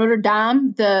Notre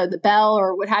Dame, the bell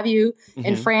or what have you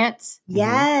in France?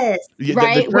 Yes.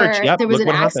 Right, the church, where there was an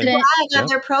accident. I got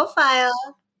their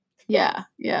profile. Yeah.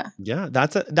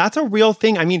 That's a real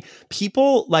thing. I mean,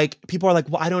 people are like,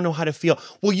 well, I don't know how to feel.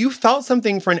 Well, you felt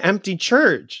something for an empty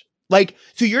church. Like,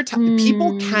 so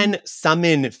people can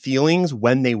summon feelings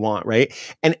when they want, right?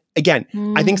 And again,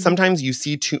 I think sometimes you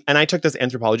see and I took this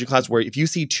anthropology class where if you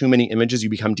see too many images, you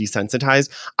become desensitized.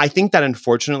 I think that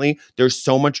unfortunately, there's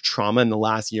so much trauma in the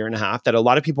last year and a half that a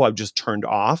lot of people have just turned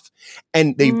off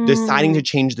and they've deciding to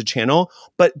change the channel.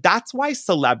 But that's why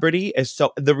celebrity is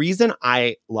the reason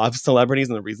I love celebrities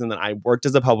and the reason that I worked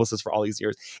as a publicist for all these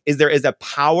years is there is a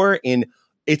power in.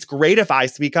 It's great if I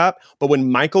speak up, but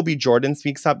when Michael B. Jordan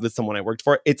speaks up, that's someone I worked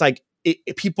for, it's like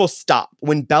people stop.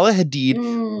 When Bella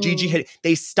Hadid, Gigi Hadid,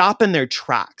 they stop in their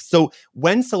tracks. So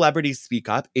when celebrities speak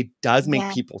up, it does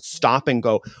make people stop and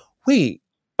go, wait,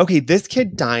 okay, this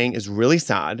kid dying is really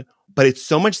sad, but it's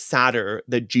so much sadder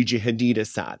that Gigi Hadid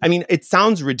is sad. I mean, it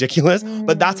sounds ridiculous,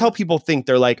 but that's how people think.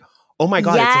 They're like, oh my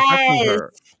God, it's affecting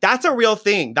her. That's a real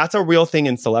thing. That's a real thing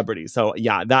in celebrity. So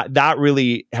yeah, that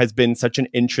really has been such an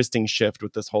interesting shift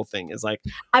with this whole thing. Is like,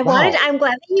 I'm glad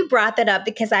that you brought that up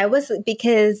because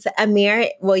Amir,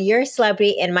 well, you're a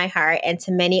celebrity in my heart and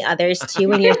to many others too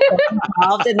when you're so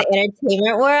involved in the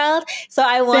entertainment world. So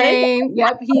I wanted,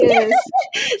 yep, he is.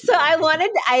 So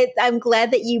I'm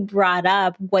glad that you brought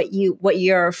up what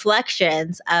your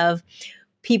reflections of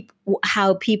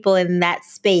how people in that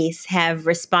space have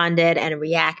responded and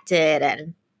reacted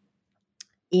and,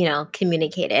 you know,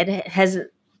 communicated.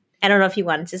 I don't know if you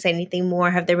wanted to say anything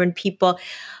more. Have there been people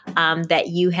that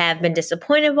you have been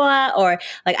disappointed by, or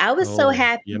like I was so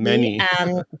happy many.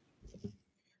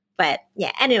 But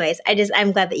yeah, anyways,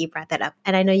 I'm glad that you brought that up.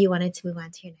 And I know you wanted to move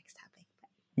on to your next topic.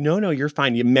 No, you're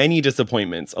fine. Many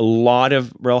disappointments. A lot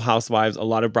of Real Housewives, a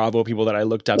lot of Bravo people that I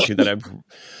looked up to that have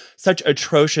such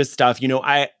atrocious stuff.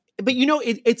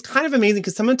 It's kind of amazing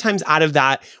because sometimes out of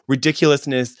that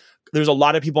ridiculousness, there's a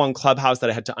lot of people on Clubhouse that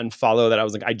I had to unfollow that I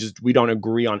was like, we don't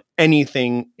agree on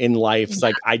anything in life. It's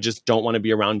like, I just don't want to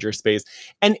be around your space.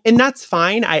 And that's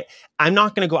fine. I'm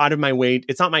not going to go out of my way.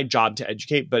 It's not my job to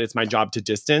educate, but it's my job to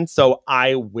distance. So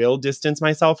I will distance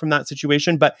myself from that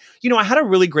situation. But, I had a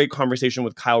really great conversation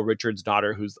with Kyle Richards'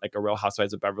 daughter, who's like a Real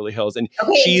Housewives of Beverly Hills. And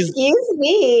excuse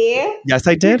me. Yes,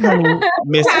 I did, honey.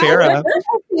 Miss Farrah.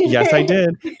 Yes, I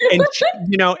did.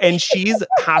 And she's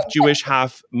half Jewish,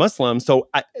 half Muslim. So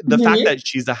the fact that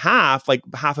she's a half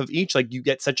of each, like you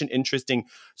get such an interesting.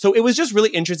 So it was just really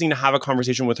interesting to have a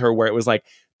conversation with her where it was like,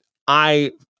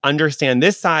 I understand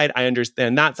this side, I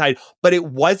understand that side, but it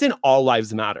wasn't all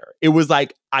lives matter. It was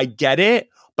like, I get it,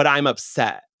 but I'm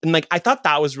upset. And like, I thought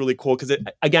that was really cool because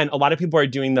again, a lot of people are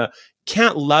doing the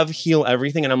can't love heal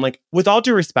everything. And I'm like, with all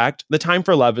due respect, the time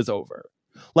for love is over.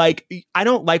 Like, I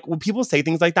don't like when people say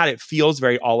things like that. It feels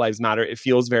very all lives matter. It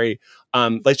feels very,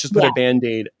 let's just put a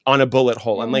Band-Aid on a bullet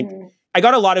hole. I'm like, I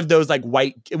got a lot of those like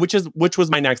white, which was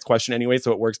my next question anyway.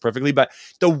 So it works perfectly. But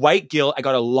the white guilt, I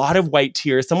got a lot of white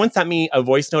tears. Someone sent me a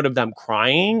voice note of them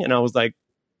crying. And I was like,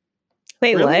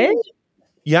 wait, really? What?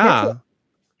 Yeah.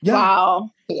 Yeah. Wow.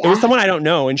 It was someone I don't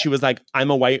know. And she was like, I'm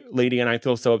a white lady and I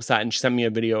feel so upset. And she sent me a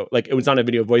video, like it was on a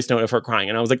video voice note of her crying.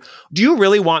 And I was like, do you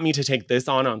really want me to take this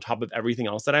on top of everything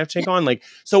else that I have to take on? Like,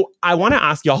 so I want to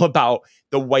ask y'all about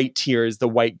the white tears, the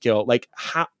white guilt. Like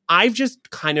how I've just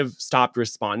kind of stopped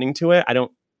responding to it. I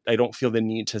don't feel the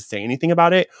need to say anything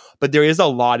about it, but there is a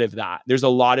lot of that. There's a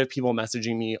lot of people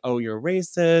messaging me, oh, you're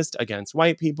racist against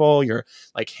white people. You're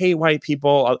like, hate white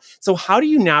people. So how do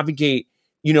you navigate?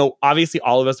 Obviously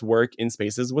all of us work in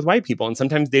spaces with white people and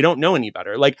sometimes they don't know any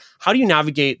better. Like, how do you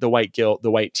navigate the white guilt,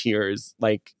 the white tears,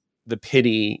 like the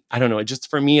pity? I don't know.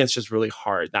 For me, it's just really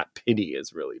hard. That pity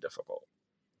is really difficult.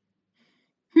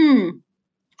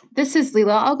 This is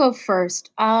Leela. I'll go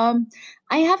first. I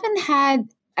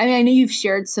know you've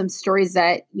shared some stories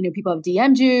that, people have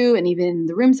DM'd you and even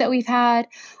the rooms that we've had.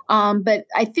 But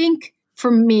I think for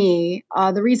me,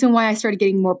 the reason why I started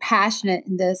getting more passionate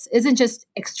in this isn't just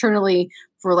externally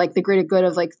for like the greater good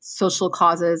of like social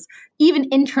causes, even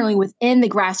internally within the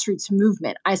grassroots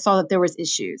movement, I saw that there was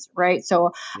issues, right?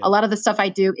 So a lot of the stuff I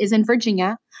do is in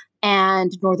Virginia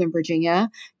and Northern Virginia,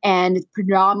 and it's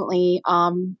predominantly,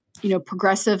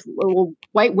 progressive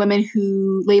white women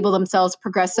who label themselves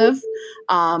progressive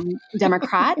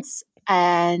Democrats.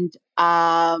 And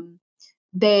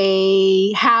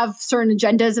they have certain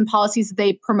agendas and policies that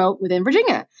they promote within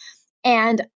Virginia.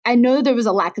 And I know there was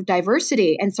a lack of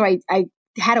diversity. And so I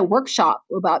had a workshop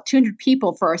with about 200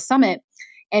 people for our summit.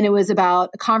 And it was about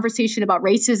a conversation about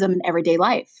racism in everyday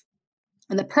life.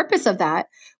 And the purpose of that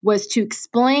was to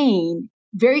explain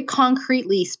very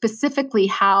concretely, specifically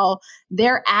how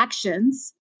their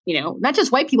actions, not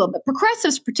just white people, but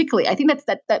progressives particularly. I think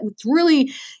that's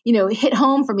really, hit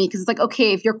home for me because it's like,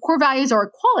 okay, if your core values are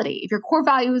equality, if your core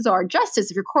values are justice,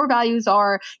 if your core values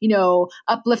are,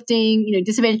 uplifting,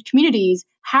 disadvantaged communities,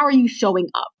 how are you showing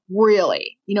up?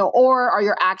 Really, or are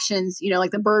your actions,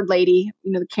 like the bird lady,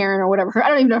 the Karen or whatever, I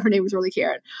don't even know if her name was really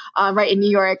Karen, right, in New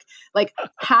York, like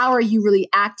how are you really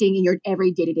acting in your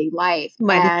every day-to-day life?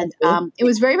 And it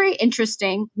was very, very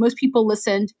interesting. Most people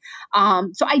listened.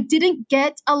 So I didn't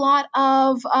get a lot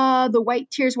of the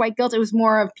white tears, white guilt. It was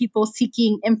more of people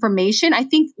seeking information. I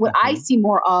think what I see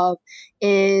more of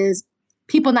is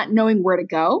people not knowing where to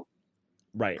go.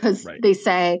 Right. Because they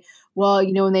say, well,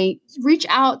 when they reach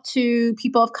out to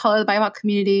people of color, the BIPOC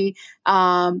community,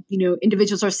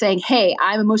 individuals are saying, hey,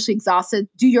 I'm emotionally exhausted.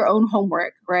 Do your own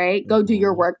homework, right? Go do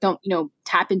your work. Don't,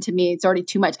 tap into me. It's already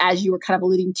too much, as you were kind of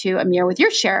alluding to, Amir, with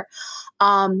your share.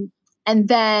 And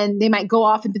then they might go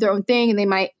off and do their own thing and they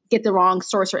might get the wrong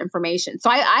source or information. So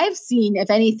I've seen, if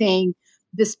anything,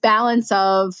 this balance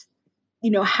of,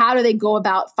 how do they go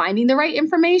about finding the right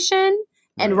information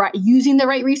and using the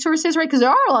right resources, right? Because there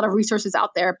are a lot of resources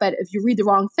out there, but if you read the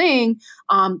wrong thing,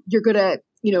 you're going to,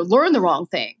 learn the wrong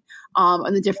thing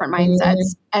and the different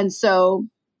mindsets. And so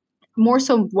more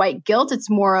so white guilt, it's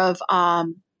more of,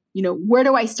 where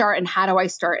do I start and how do I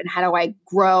start and how do I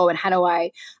grow and how do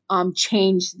I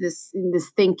change this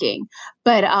thinking?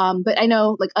 But I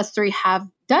know like us three have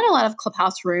done a lot of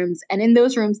Clubhouse rooms, and in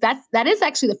those rooms, that is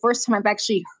actually the first time I've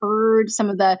actually heard some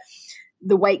of the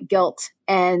white guilt.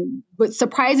 But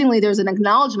surprisingly, there's an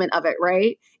acknowledgement of it,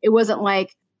 right? It wasn't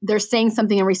like, they're saying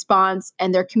something in response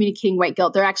and they're communicating white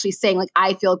guilt. They're actually saying like,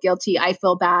 I feel guilty. I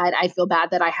feel bad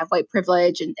that I have white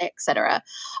privilege and et cetera.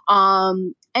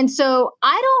 And so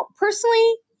I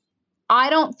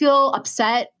don't feel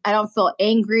upset. I don't feel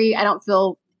angry. I don't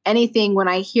feel anything when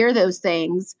I hear those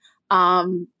things.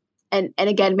 And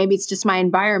again, maybe it's just my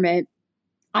environment.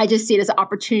 I just see it as an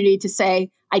opportunity to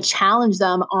say, I challenge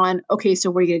them on, okay,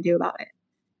 so what are you going to do about it?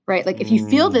 Right? Like if you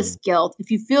feel this guilt, if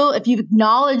you've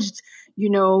acknowledged,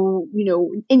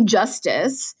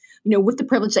 injustice, with the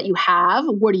privilege that you have,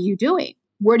 what are you doing?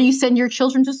 Where do you send your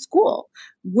children to school?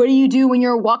 What do you do when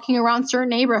you're walking around certain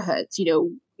neighborhoods?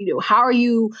 How are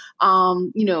you,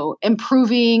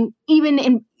 improving even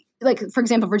in, like, for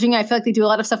example, Virginia, I feel like they do a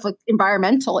lot of stuff like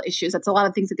environmental issues. That's a lot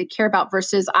of things that they care about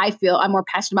versus I feel I'm more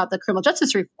passionate about the criminal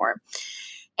justice reform.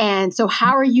 And so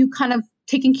how are you kind of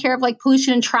taking care of like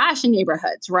pollution and trash in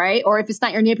neighborhoods, right? Or if it's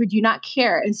not your neighborhood, do you not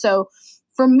care? And so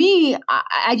for me,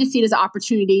 I just see it as an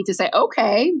opportunity to say,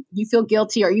 okay, you feel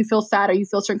guilty or you feel sad or you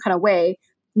feel a certain kind of way.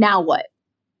 Now what?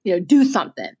 Do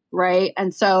something, right?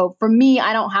 And so for me,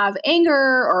 I don't have anger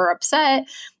or upset.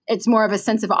 It's more of a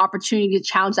sense of opportunity to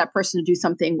challenge that person to do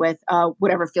something with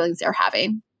whatever feelings they're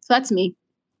having. So that's me.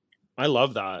 I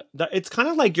love that. It's kind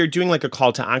of like you're doing like a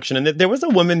call to action. And there was a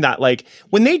woman that like,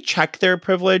 when they check their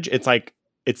privilege, it's like,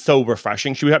 it's so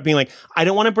refreshing. She would have been like, I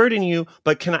don't want to burden you,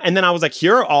 but can I? And then I was like,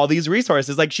 here are all these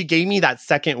resources. Like she gave me that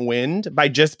second wind by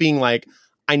just being like,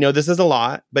 I know this is a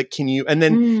lot, but can you? And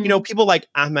then, people like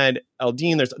Ahmed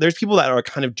Eldin, there's people that are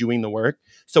kind of doing the work.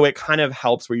 So it kind of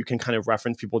helps where you can kind of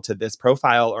reference people to this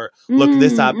profile or look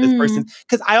this up, this person.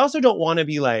 Because I also don't want to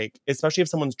be like, especially if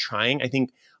someone's trying, I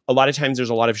think a lot of times there's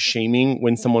a lot of shaming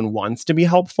when someone wants to be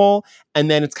helpful. And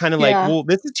then it's kind of like, well,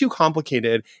 this is too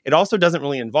complicated. It also doesn't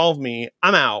really involve me.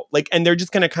 I'm out. Like, and they're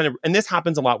just going to kind of, and this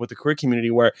happens a lot with the queer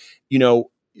community where, you'll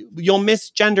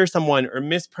misgender someone or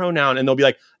mispronoun and they'll be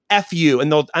like, F you.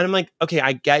 And I'm like, okay,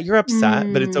 I get you're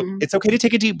upset, but it's okay to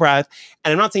take a deep breath.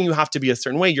 And I'm not saying you have to be a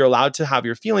certain way. You're allowed to have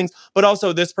your feelings, but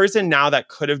also this person now that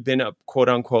could have been a quote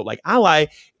unquote like ally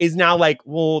is now like,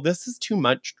 well, this is too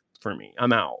much for me.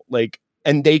 I'm out. Like,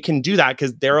 and they can do that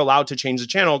because they're allowed to change the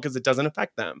channel because it doesn't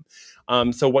affect them.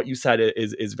 So what you said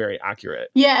is very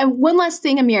accurate. Yeah. And one last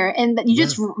thing, Amir, and you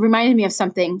just reminded me of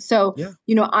something. So,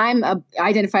 I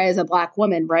identify as a Black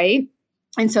woman, right?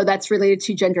 And so that's related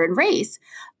to gender and race.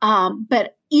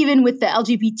 But even with the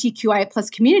LGBTQI plus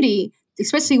community,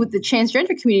 especially with the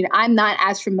transgender community, I'm not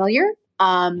as familiar.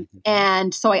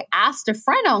 And so I asked a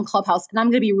friend on Clubhouse, and I'm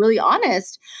going to be really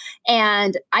honest,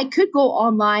 and I could go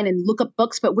online and look up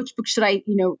books, but which book should I,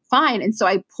 find? And so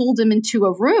I pulled him into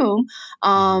a room,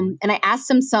 and I asked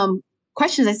him some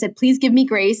questions. I said, please give me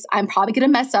grace. I'm probably going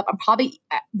to mess up.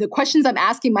 The questions I'm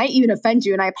asking might even offend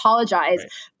you, and I apologize,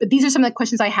 but these are some of the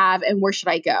questions I have, and where should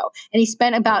I go? And he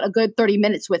spent about a good 30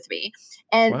 minutes with me.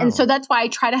 And so that's why I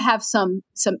try to have some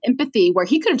empathy where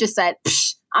he could have just said,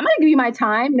 I'm going to give you my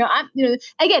time.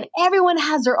 Again, everyone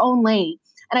has their own lane.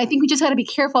 And I think we just got to be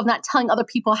careful of not telling other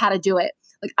people how to do it.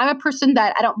 Like, I'm a person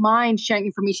that I don't mind sharing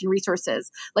information resources.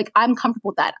 Like, I'm comfortable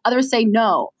with that. Others say,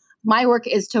 no, my work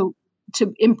is to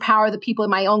empower the people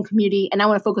in my own community, and I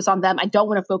want to focus on them. I don't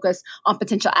want to focus on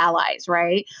potential allies,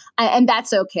 right? And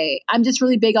that's okay. I'm just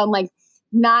really big on like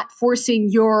not forcing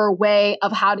your way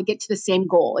of how to get to the same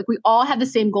goal. Like, we all have the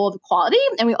same goal of equality,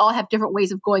 and we all have different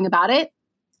ways of going about it.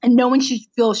 And no one should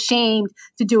feel shamed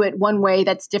to do it one way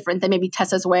that's different than maybe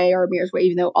Tessa's way or Amir's way,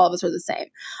 even though all of us are the same.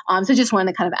 So just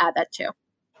wanted to kind of add that too.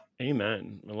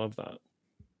 Amen. I love that.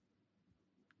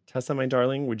 Tessa, my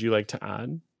darling, would you like to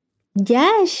add?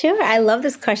 Yeah, sure. I love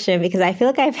this question because I feel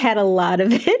like I've had a lot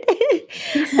of it.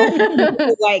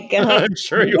 I'm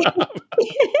sure you have.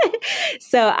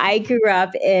 So I grew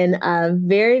up in a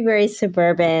very, very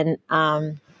suburban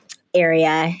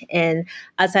area and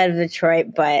outside of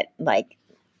Detroit, but like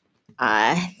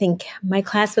I think my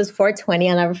class was 420.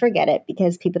 I'll never forget it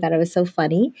because people thought it was so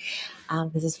funny.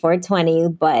 This is 420,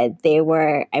 but they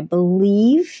were, I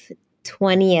believe,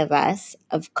 20 of us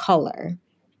of color.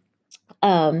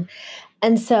 And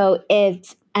so but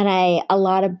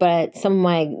some of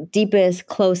my deepest,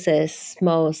 closest,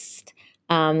 most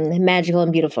magical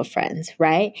and beautiful friends,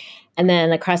 right? And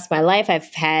then across my life, I've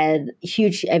been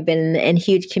in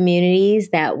huge communities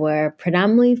that were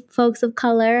predominantly folks of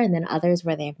color, and then others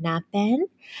where they have not been.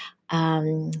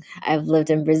 I've lived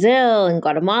in Brazil and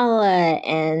Guatemala,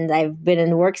 and I've been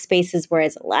in workspaces where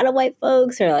it's a lot of white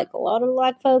folks or like a lot of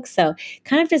Black folks. So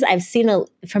kind of just, I've seen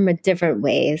from a different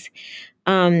ways.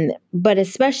 But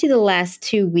especially the last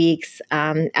 2 weeks,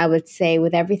 I would say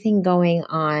with everything going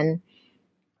on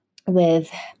with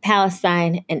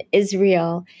Palestine and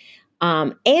Israel,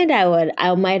 And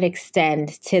I might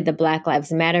extend to the Black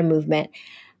Lives Matter movement.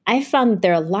 I found that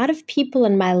there are a lot of people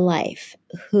in my life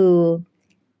who,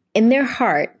 in their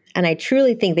heart, and I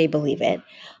truly think they believe it,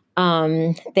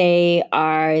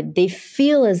 they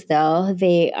feel as though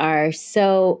they are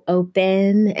so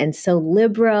open and so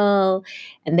liberal,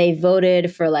 and they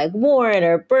voted for like Warren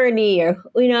or Bernie or,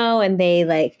 and they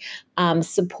like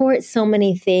support so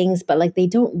many things, but like they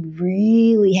don't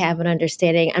really have an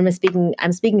understanding. I'm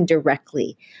speaking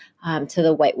directly to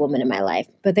the white woman in my life,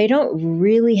 but they don't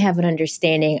really have an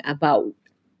understanding about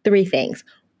three things.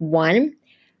 One,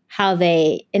 how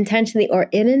they intentionally or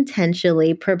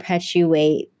unintentionally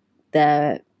perpetuate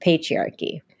the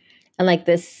patriarchy and like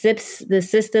the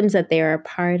systems that they are a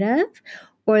part of,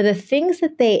 or the things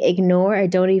that they ignore or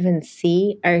don't even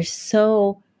see are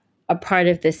so a part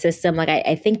of the system. Like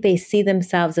I think they see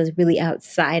themselves as really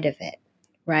outside of it,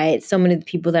 right? So many of the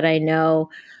people that I know,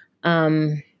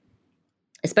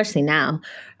 especially now,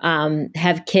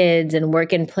 have kids and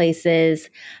work in places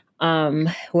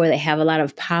where they have a lot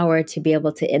of power to be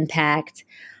able to impact,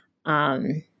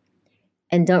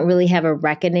 and don't really have a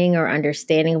reckoning or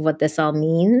understanding of what this all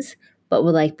means, but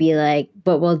will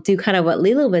do kind of what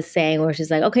Lila was saying, where she's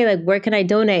like, okay, like where can I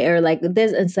donate, or like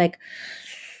this? It's like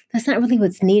that's not really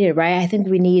what's needed, right? I think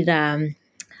we need a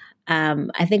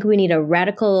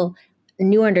radical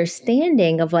new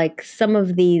understanding of like some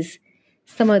of these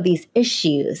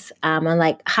issues, and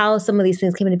like how some of these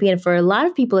things came into being. For a lot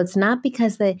of people, it's not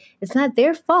it's not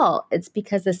their fault. It's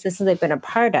because the system they've been a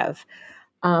part of.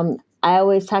 I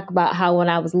always talk about how when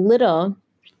I was little,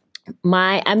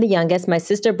 I'm the youngest, my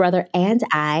sister, brother, and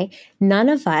I, none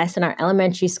of us in our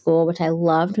elementary school, which I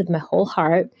loved with my whole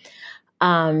heart,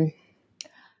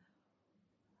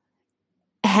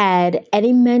 had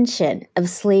any mention of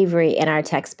slavery in our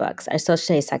textbooks, our social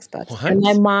studies textbooks. What? And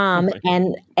my mom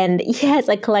and he has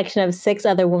a collection of 6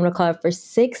 other women of color for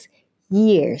 6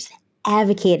 years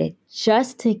advocated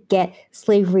just to get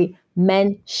slavery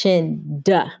mentioned.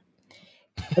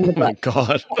 Oh my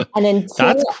God.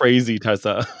 That's crazy,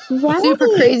 Tessa. Right. Super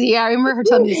crazy. Yeah, I remember her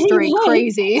telling me the story.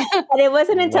 Crazy. And it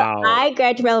wasn't until I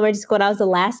graduated elementary school and I was the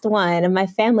last one in my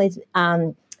family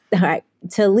to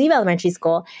leave elementary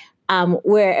school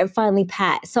where it finally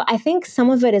passed. So I think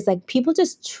some of it is like people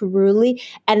just truly,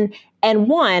 and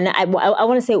one, I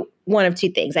want to say one of two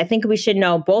things. I think we should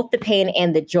know both the pain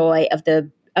and the joy of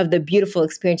the beautiful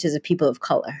experiences of people of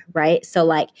color, right? So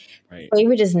like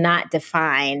slavery does not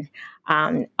define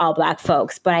all Black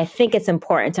folks. But I think it's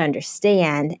important to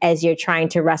understand as you're trying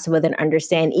to wrestle with and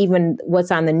understand even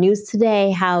what's on the news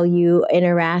today, how you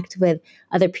interact with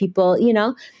other people,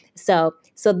 So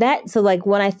like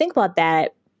when I think about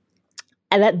that,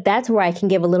 and that's where I can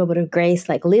give a little bit of grace,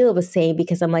 like Lila was saying,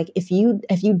 because I'm like, if you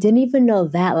didn't even know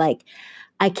that, like,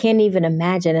 I can't even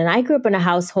imagine. And I grew up in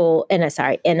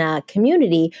a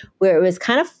community where it was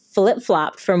kind of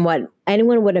flip-flopped from what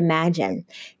anyone would imagine.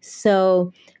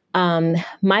 So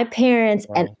my parents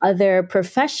and other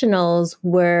professionals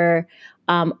were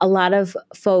a lot of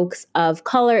folks of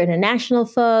color, international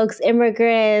folks,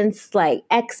 immigrants, like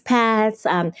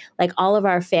expats, like all of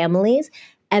our families.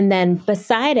 And then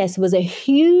beside us was a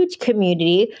huge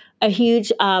community, a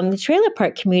huge trailer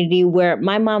park community where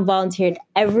my mom volunteered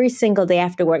every single day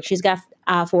after work. She's got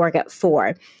off work at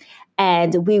 4.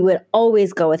 And we would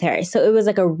always go with her. So it was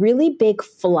like a really big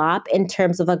flop in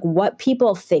terms of like what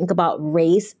people think about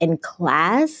race and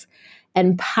class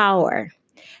and power.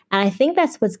 And I think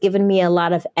that's what's given me a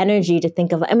lot of energy to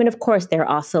think of. I mean, of course, there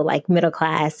are also like middle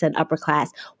class and upper class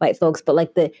white folks, but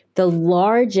like the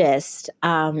largest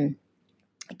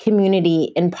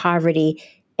community in poverty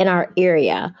in our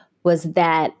area was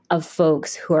that of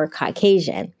folks who are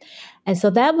Caucasian. And so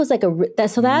that was like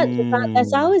that's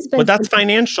always been. But that's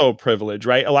financial privilege,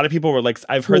 right? A lot of people were like,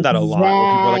 I've heard that a lot. Where people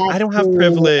are like, I don't have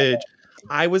privilege.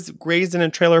 I was raised in a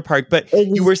trailer park, but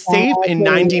you were safe in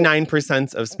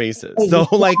 99% of spaces. So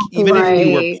like, even if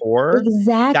you were poor,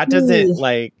 that doesn't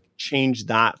like change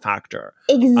that factor.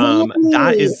 Exactly.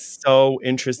 That is so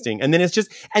interesting. And then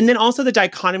and then also the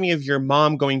dichotomy of your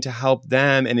mom going to help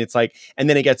them. And it's like, and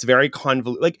then it gets very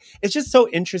convoluted. Like, it's just so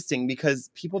interesting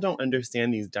because people don't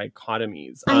understand these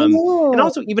dichotomies. And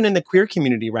also even in the queer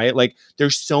community, right? Like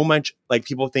there's so much, like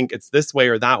people think it's this way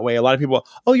or that way. A lot of people,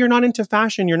 oh, you're not into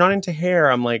fashion. You're not into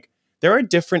hair. I'm like, there are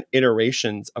different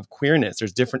iterations of queerness.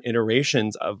 There's different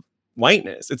iterations of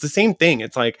whiteness. It's the same thing.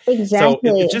 It's like,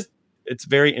 exactly. So it's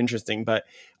very interesting. But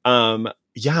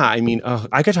yeah, I mean,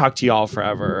 I could talk to y'all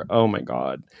forever. Oh my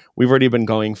God. We've already been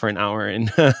going for an hour and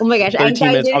oh my gosh, 13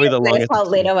 minutes, probably the longest. How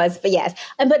late it was, but yes.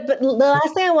 But the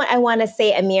last thing I want to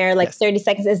say, Amir, 30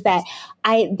 seconds, is that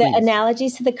the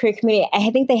analogies to the queer community,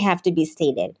 I think they have to be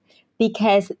stated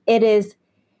because it is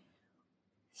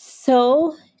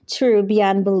so true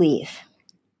beyond belief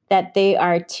that there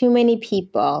are too many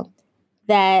people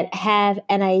that have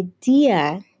an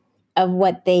idea of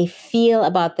what they feel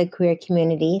about the queer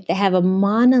community. They have a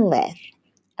monolith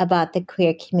about the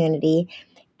queer community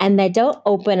and they don't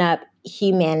open up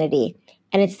humanity.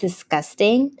 And it's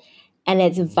disgusting and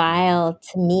it's vile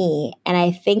to me. And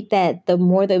I think that the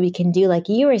more that we can do, like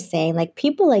you were saying, like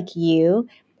people like you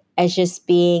as just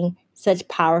being such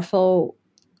powerful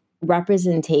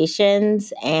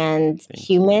representations and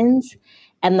humans.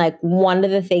 And like one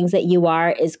of the things that you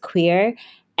are is queer,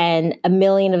 and a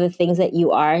million of the things that you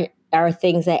are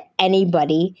things that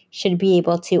anybody should be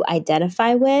able to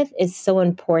identify with is so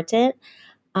important.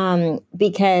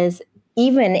 Because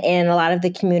even in a lot of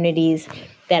the communities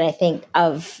that I think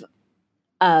of,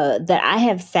 that I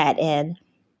have sat in,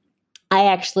 I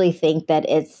actually think that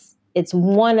it's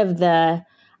one of the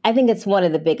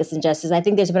biggest injustices. I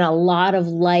think there's been a lot of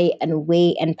light and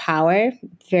weight and power,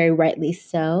 very rightly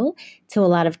so, to a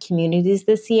lot of communities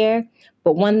this year.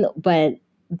 But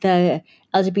the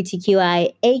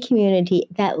LGBTQIA community,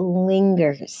 that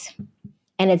lingers.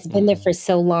 And it's been there for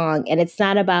so long. And it's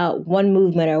not about one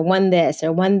movement or one this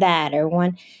or one that or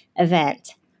one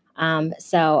event.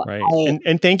 Right.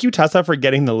 And thank you, Tessa, for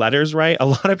getting the letters right. A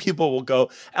lot of people will go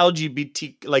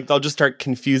LGBT, like they'll just start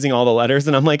confusing all the letters.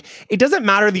 And I'm like, it doesn't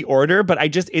matter the order, but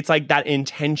it's like that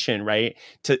intention, right?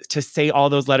 To say all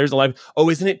those letters.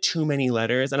 Isn't it too many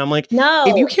letters? And I'm like, no,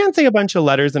 if you can't say a bunch of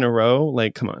letters in a row,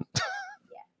 like, come on.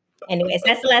 Anyways,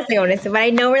 that's the last thing I want to say. But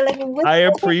I know we're like, I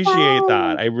appreciate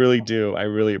that. I really do. I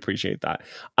really appreciate that.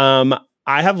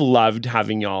 I have loved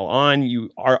having y'all on. You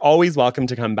are always welcome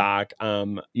to come back.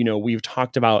 We've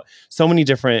talked about so many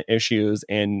different issues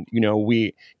and,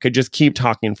 we could just keep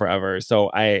talking forever.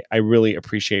 So I really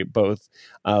appreciate both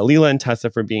Leela and Tessa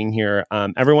for being here.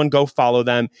 Everyone go follow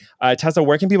them. Tessa,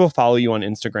 where can people follow you on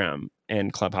Instagram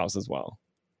and Clubhouse as well?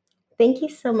 Thank you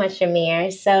so much, Amir.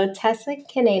 So Tessa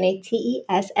Kanene,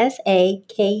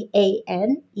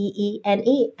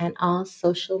 TessaKanene, on all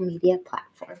social media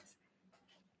platforms.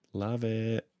 Love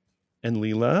it. And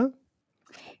Leela?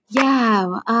 Yeah.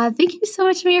 Thank you so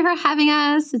much, Amir, for having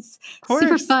us. It's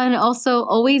super fun. Also,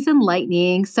 always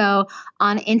enlightening. So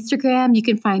on Instagram, you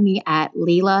can find me at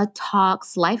Leela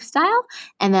Talks Lifestyle.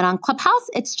 And then on Clubhouse,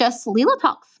 it's just Leela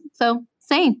Talks. So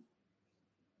same.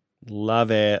 Love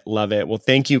it. Love it. Well,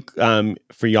 thank you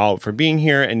for y'all for being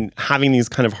here and having these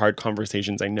kind of hard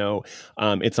conversations. I know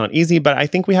it's not easy, but I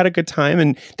think we had a good time.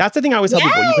 And that's the thing I always tell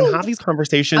people. You can have these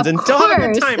conversations and still have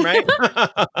a good time, right?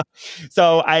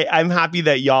 So I'm happy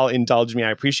that y'all indulged me.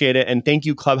 I appreciate it. And thank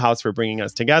you, Clubhouse, for bringing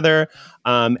us together.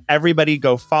 Everybody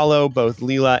go follow both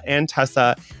Leela and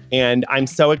Tessa. And I'm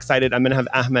so excited. I'm going to have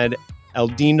Ahmed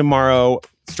Eldin tomorrow,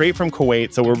 straight from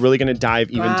Kuwait. So we're really going to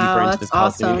dive even deeper into this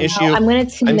Palestinian issue. I'm going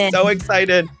to tune in. I'm so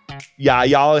excited. Yeah,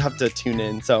 y'all have to tune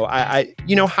in. So I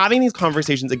having these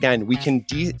conversations, again, we can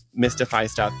demystify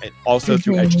stuff and also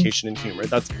through education and humor.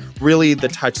 That's really the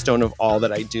touchstone of all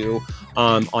that I do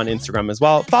on Instagram as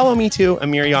well. Follow me too,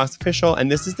 Amir Yas Official. And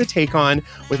this is The Take On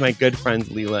with my good friends,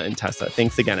 Leela and Tessa.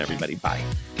 Thanks again, everybody. Bye.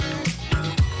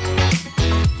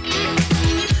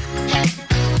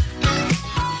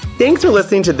 Thanks for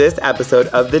listening to this episode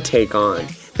of The Take On.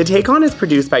 The Take On is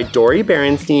produced by Dori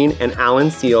Berenstein and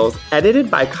Alan Seals, edited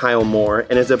by Kyle Moore,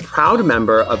 and is a proud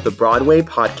member of the Broadway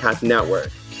Podcast Network.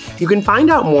 You can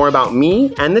find out more about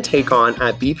me and The Take On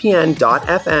at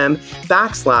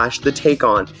bpn.fm/The Take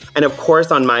On. And of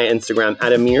course on my Instagram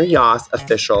at Amir Yas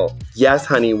Official. Yes,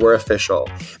 honey, we're official.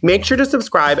 Make sure to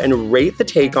subscribe and rate The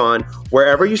Take On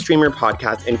wherever you stream your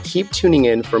podcast and keep tuning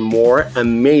in for more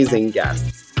amazing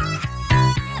guests.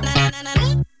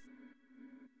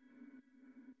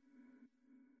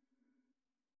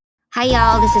 Hi,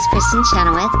 y'all. This is Kristen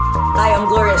Chenoweth. Hi, I'm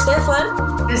Gloria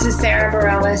Estefan. This is Sarah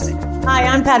Bareilles. Hi,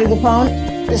 I'm Patti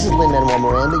LuPone. This is Lin-Manuel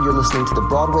Miranda. You're listening to the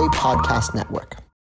Broadway Podcast Network.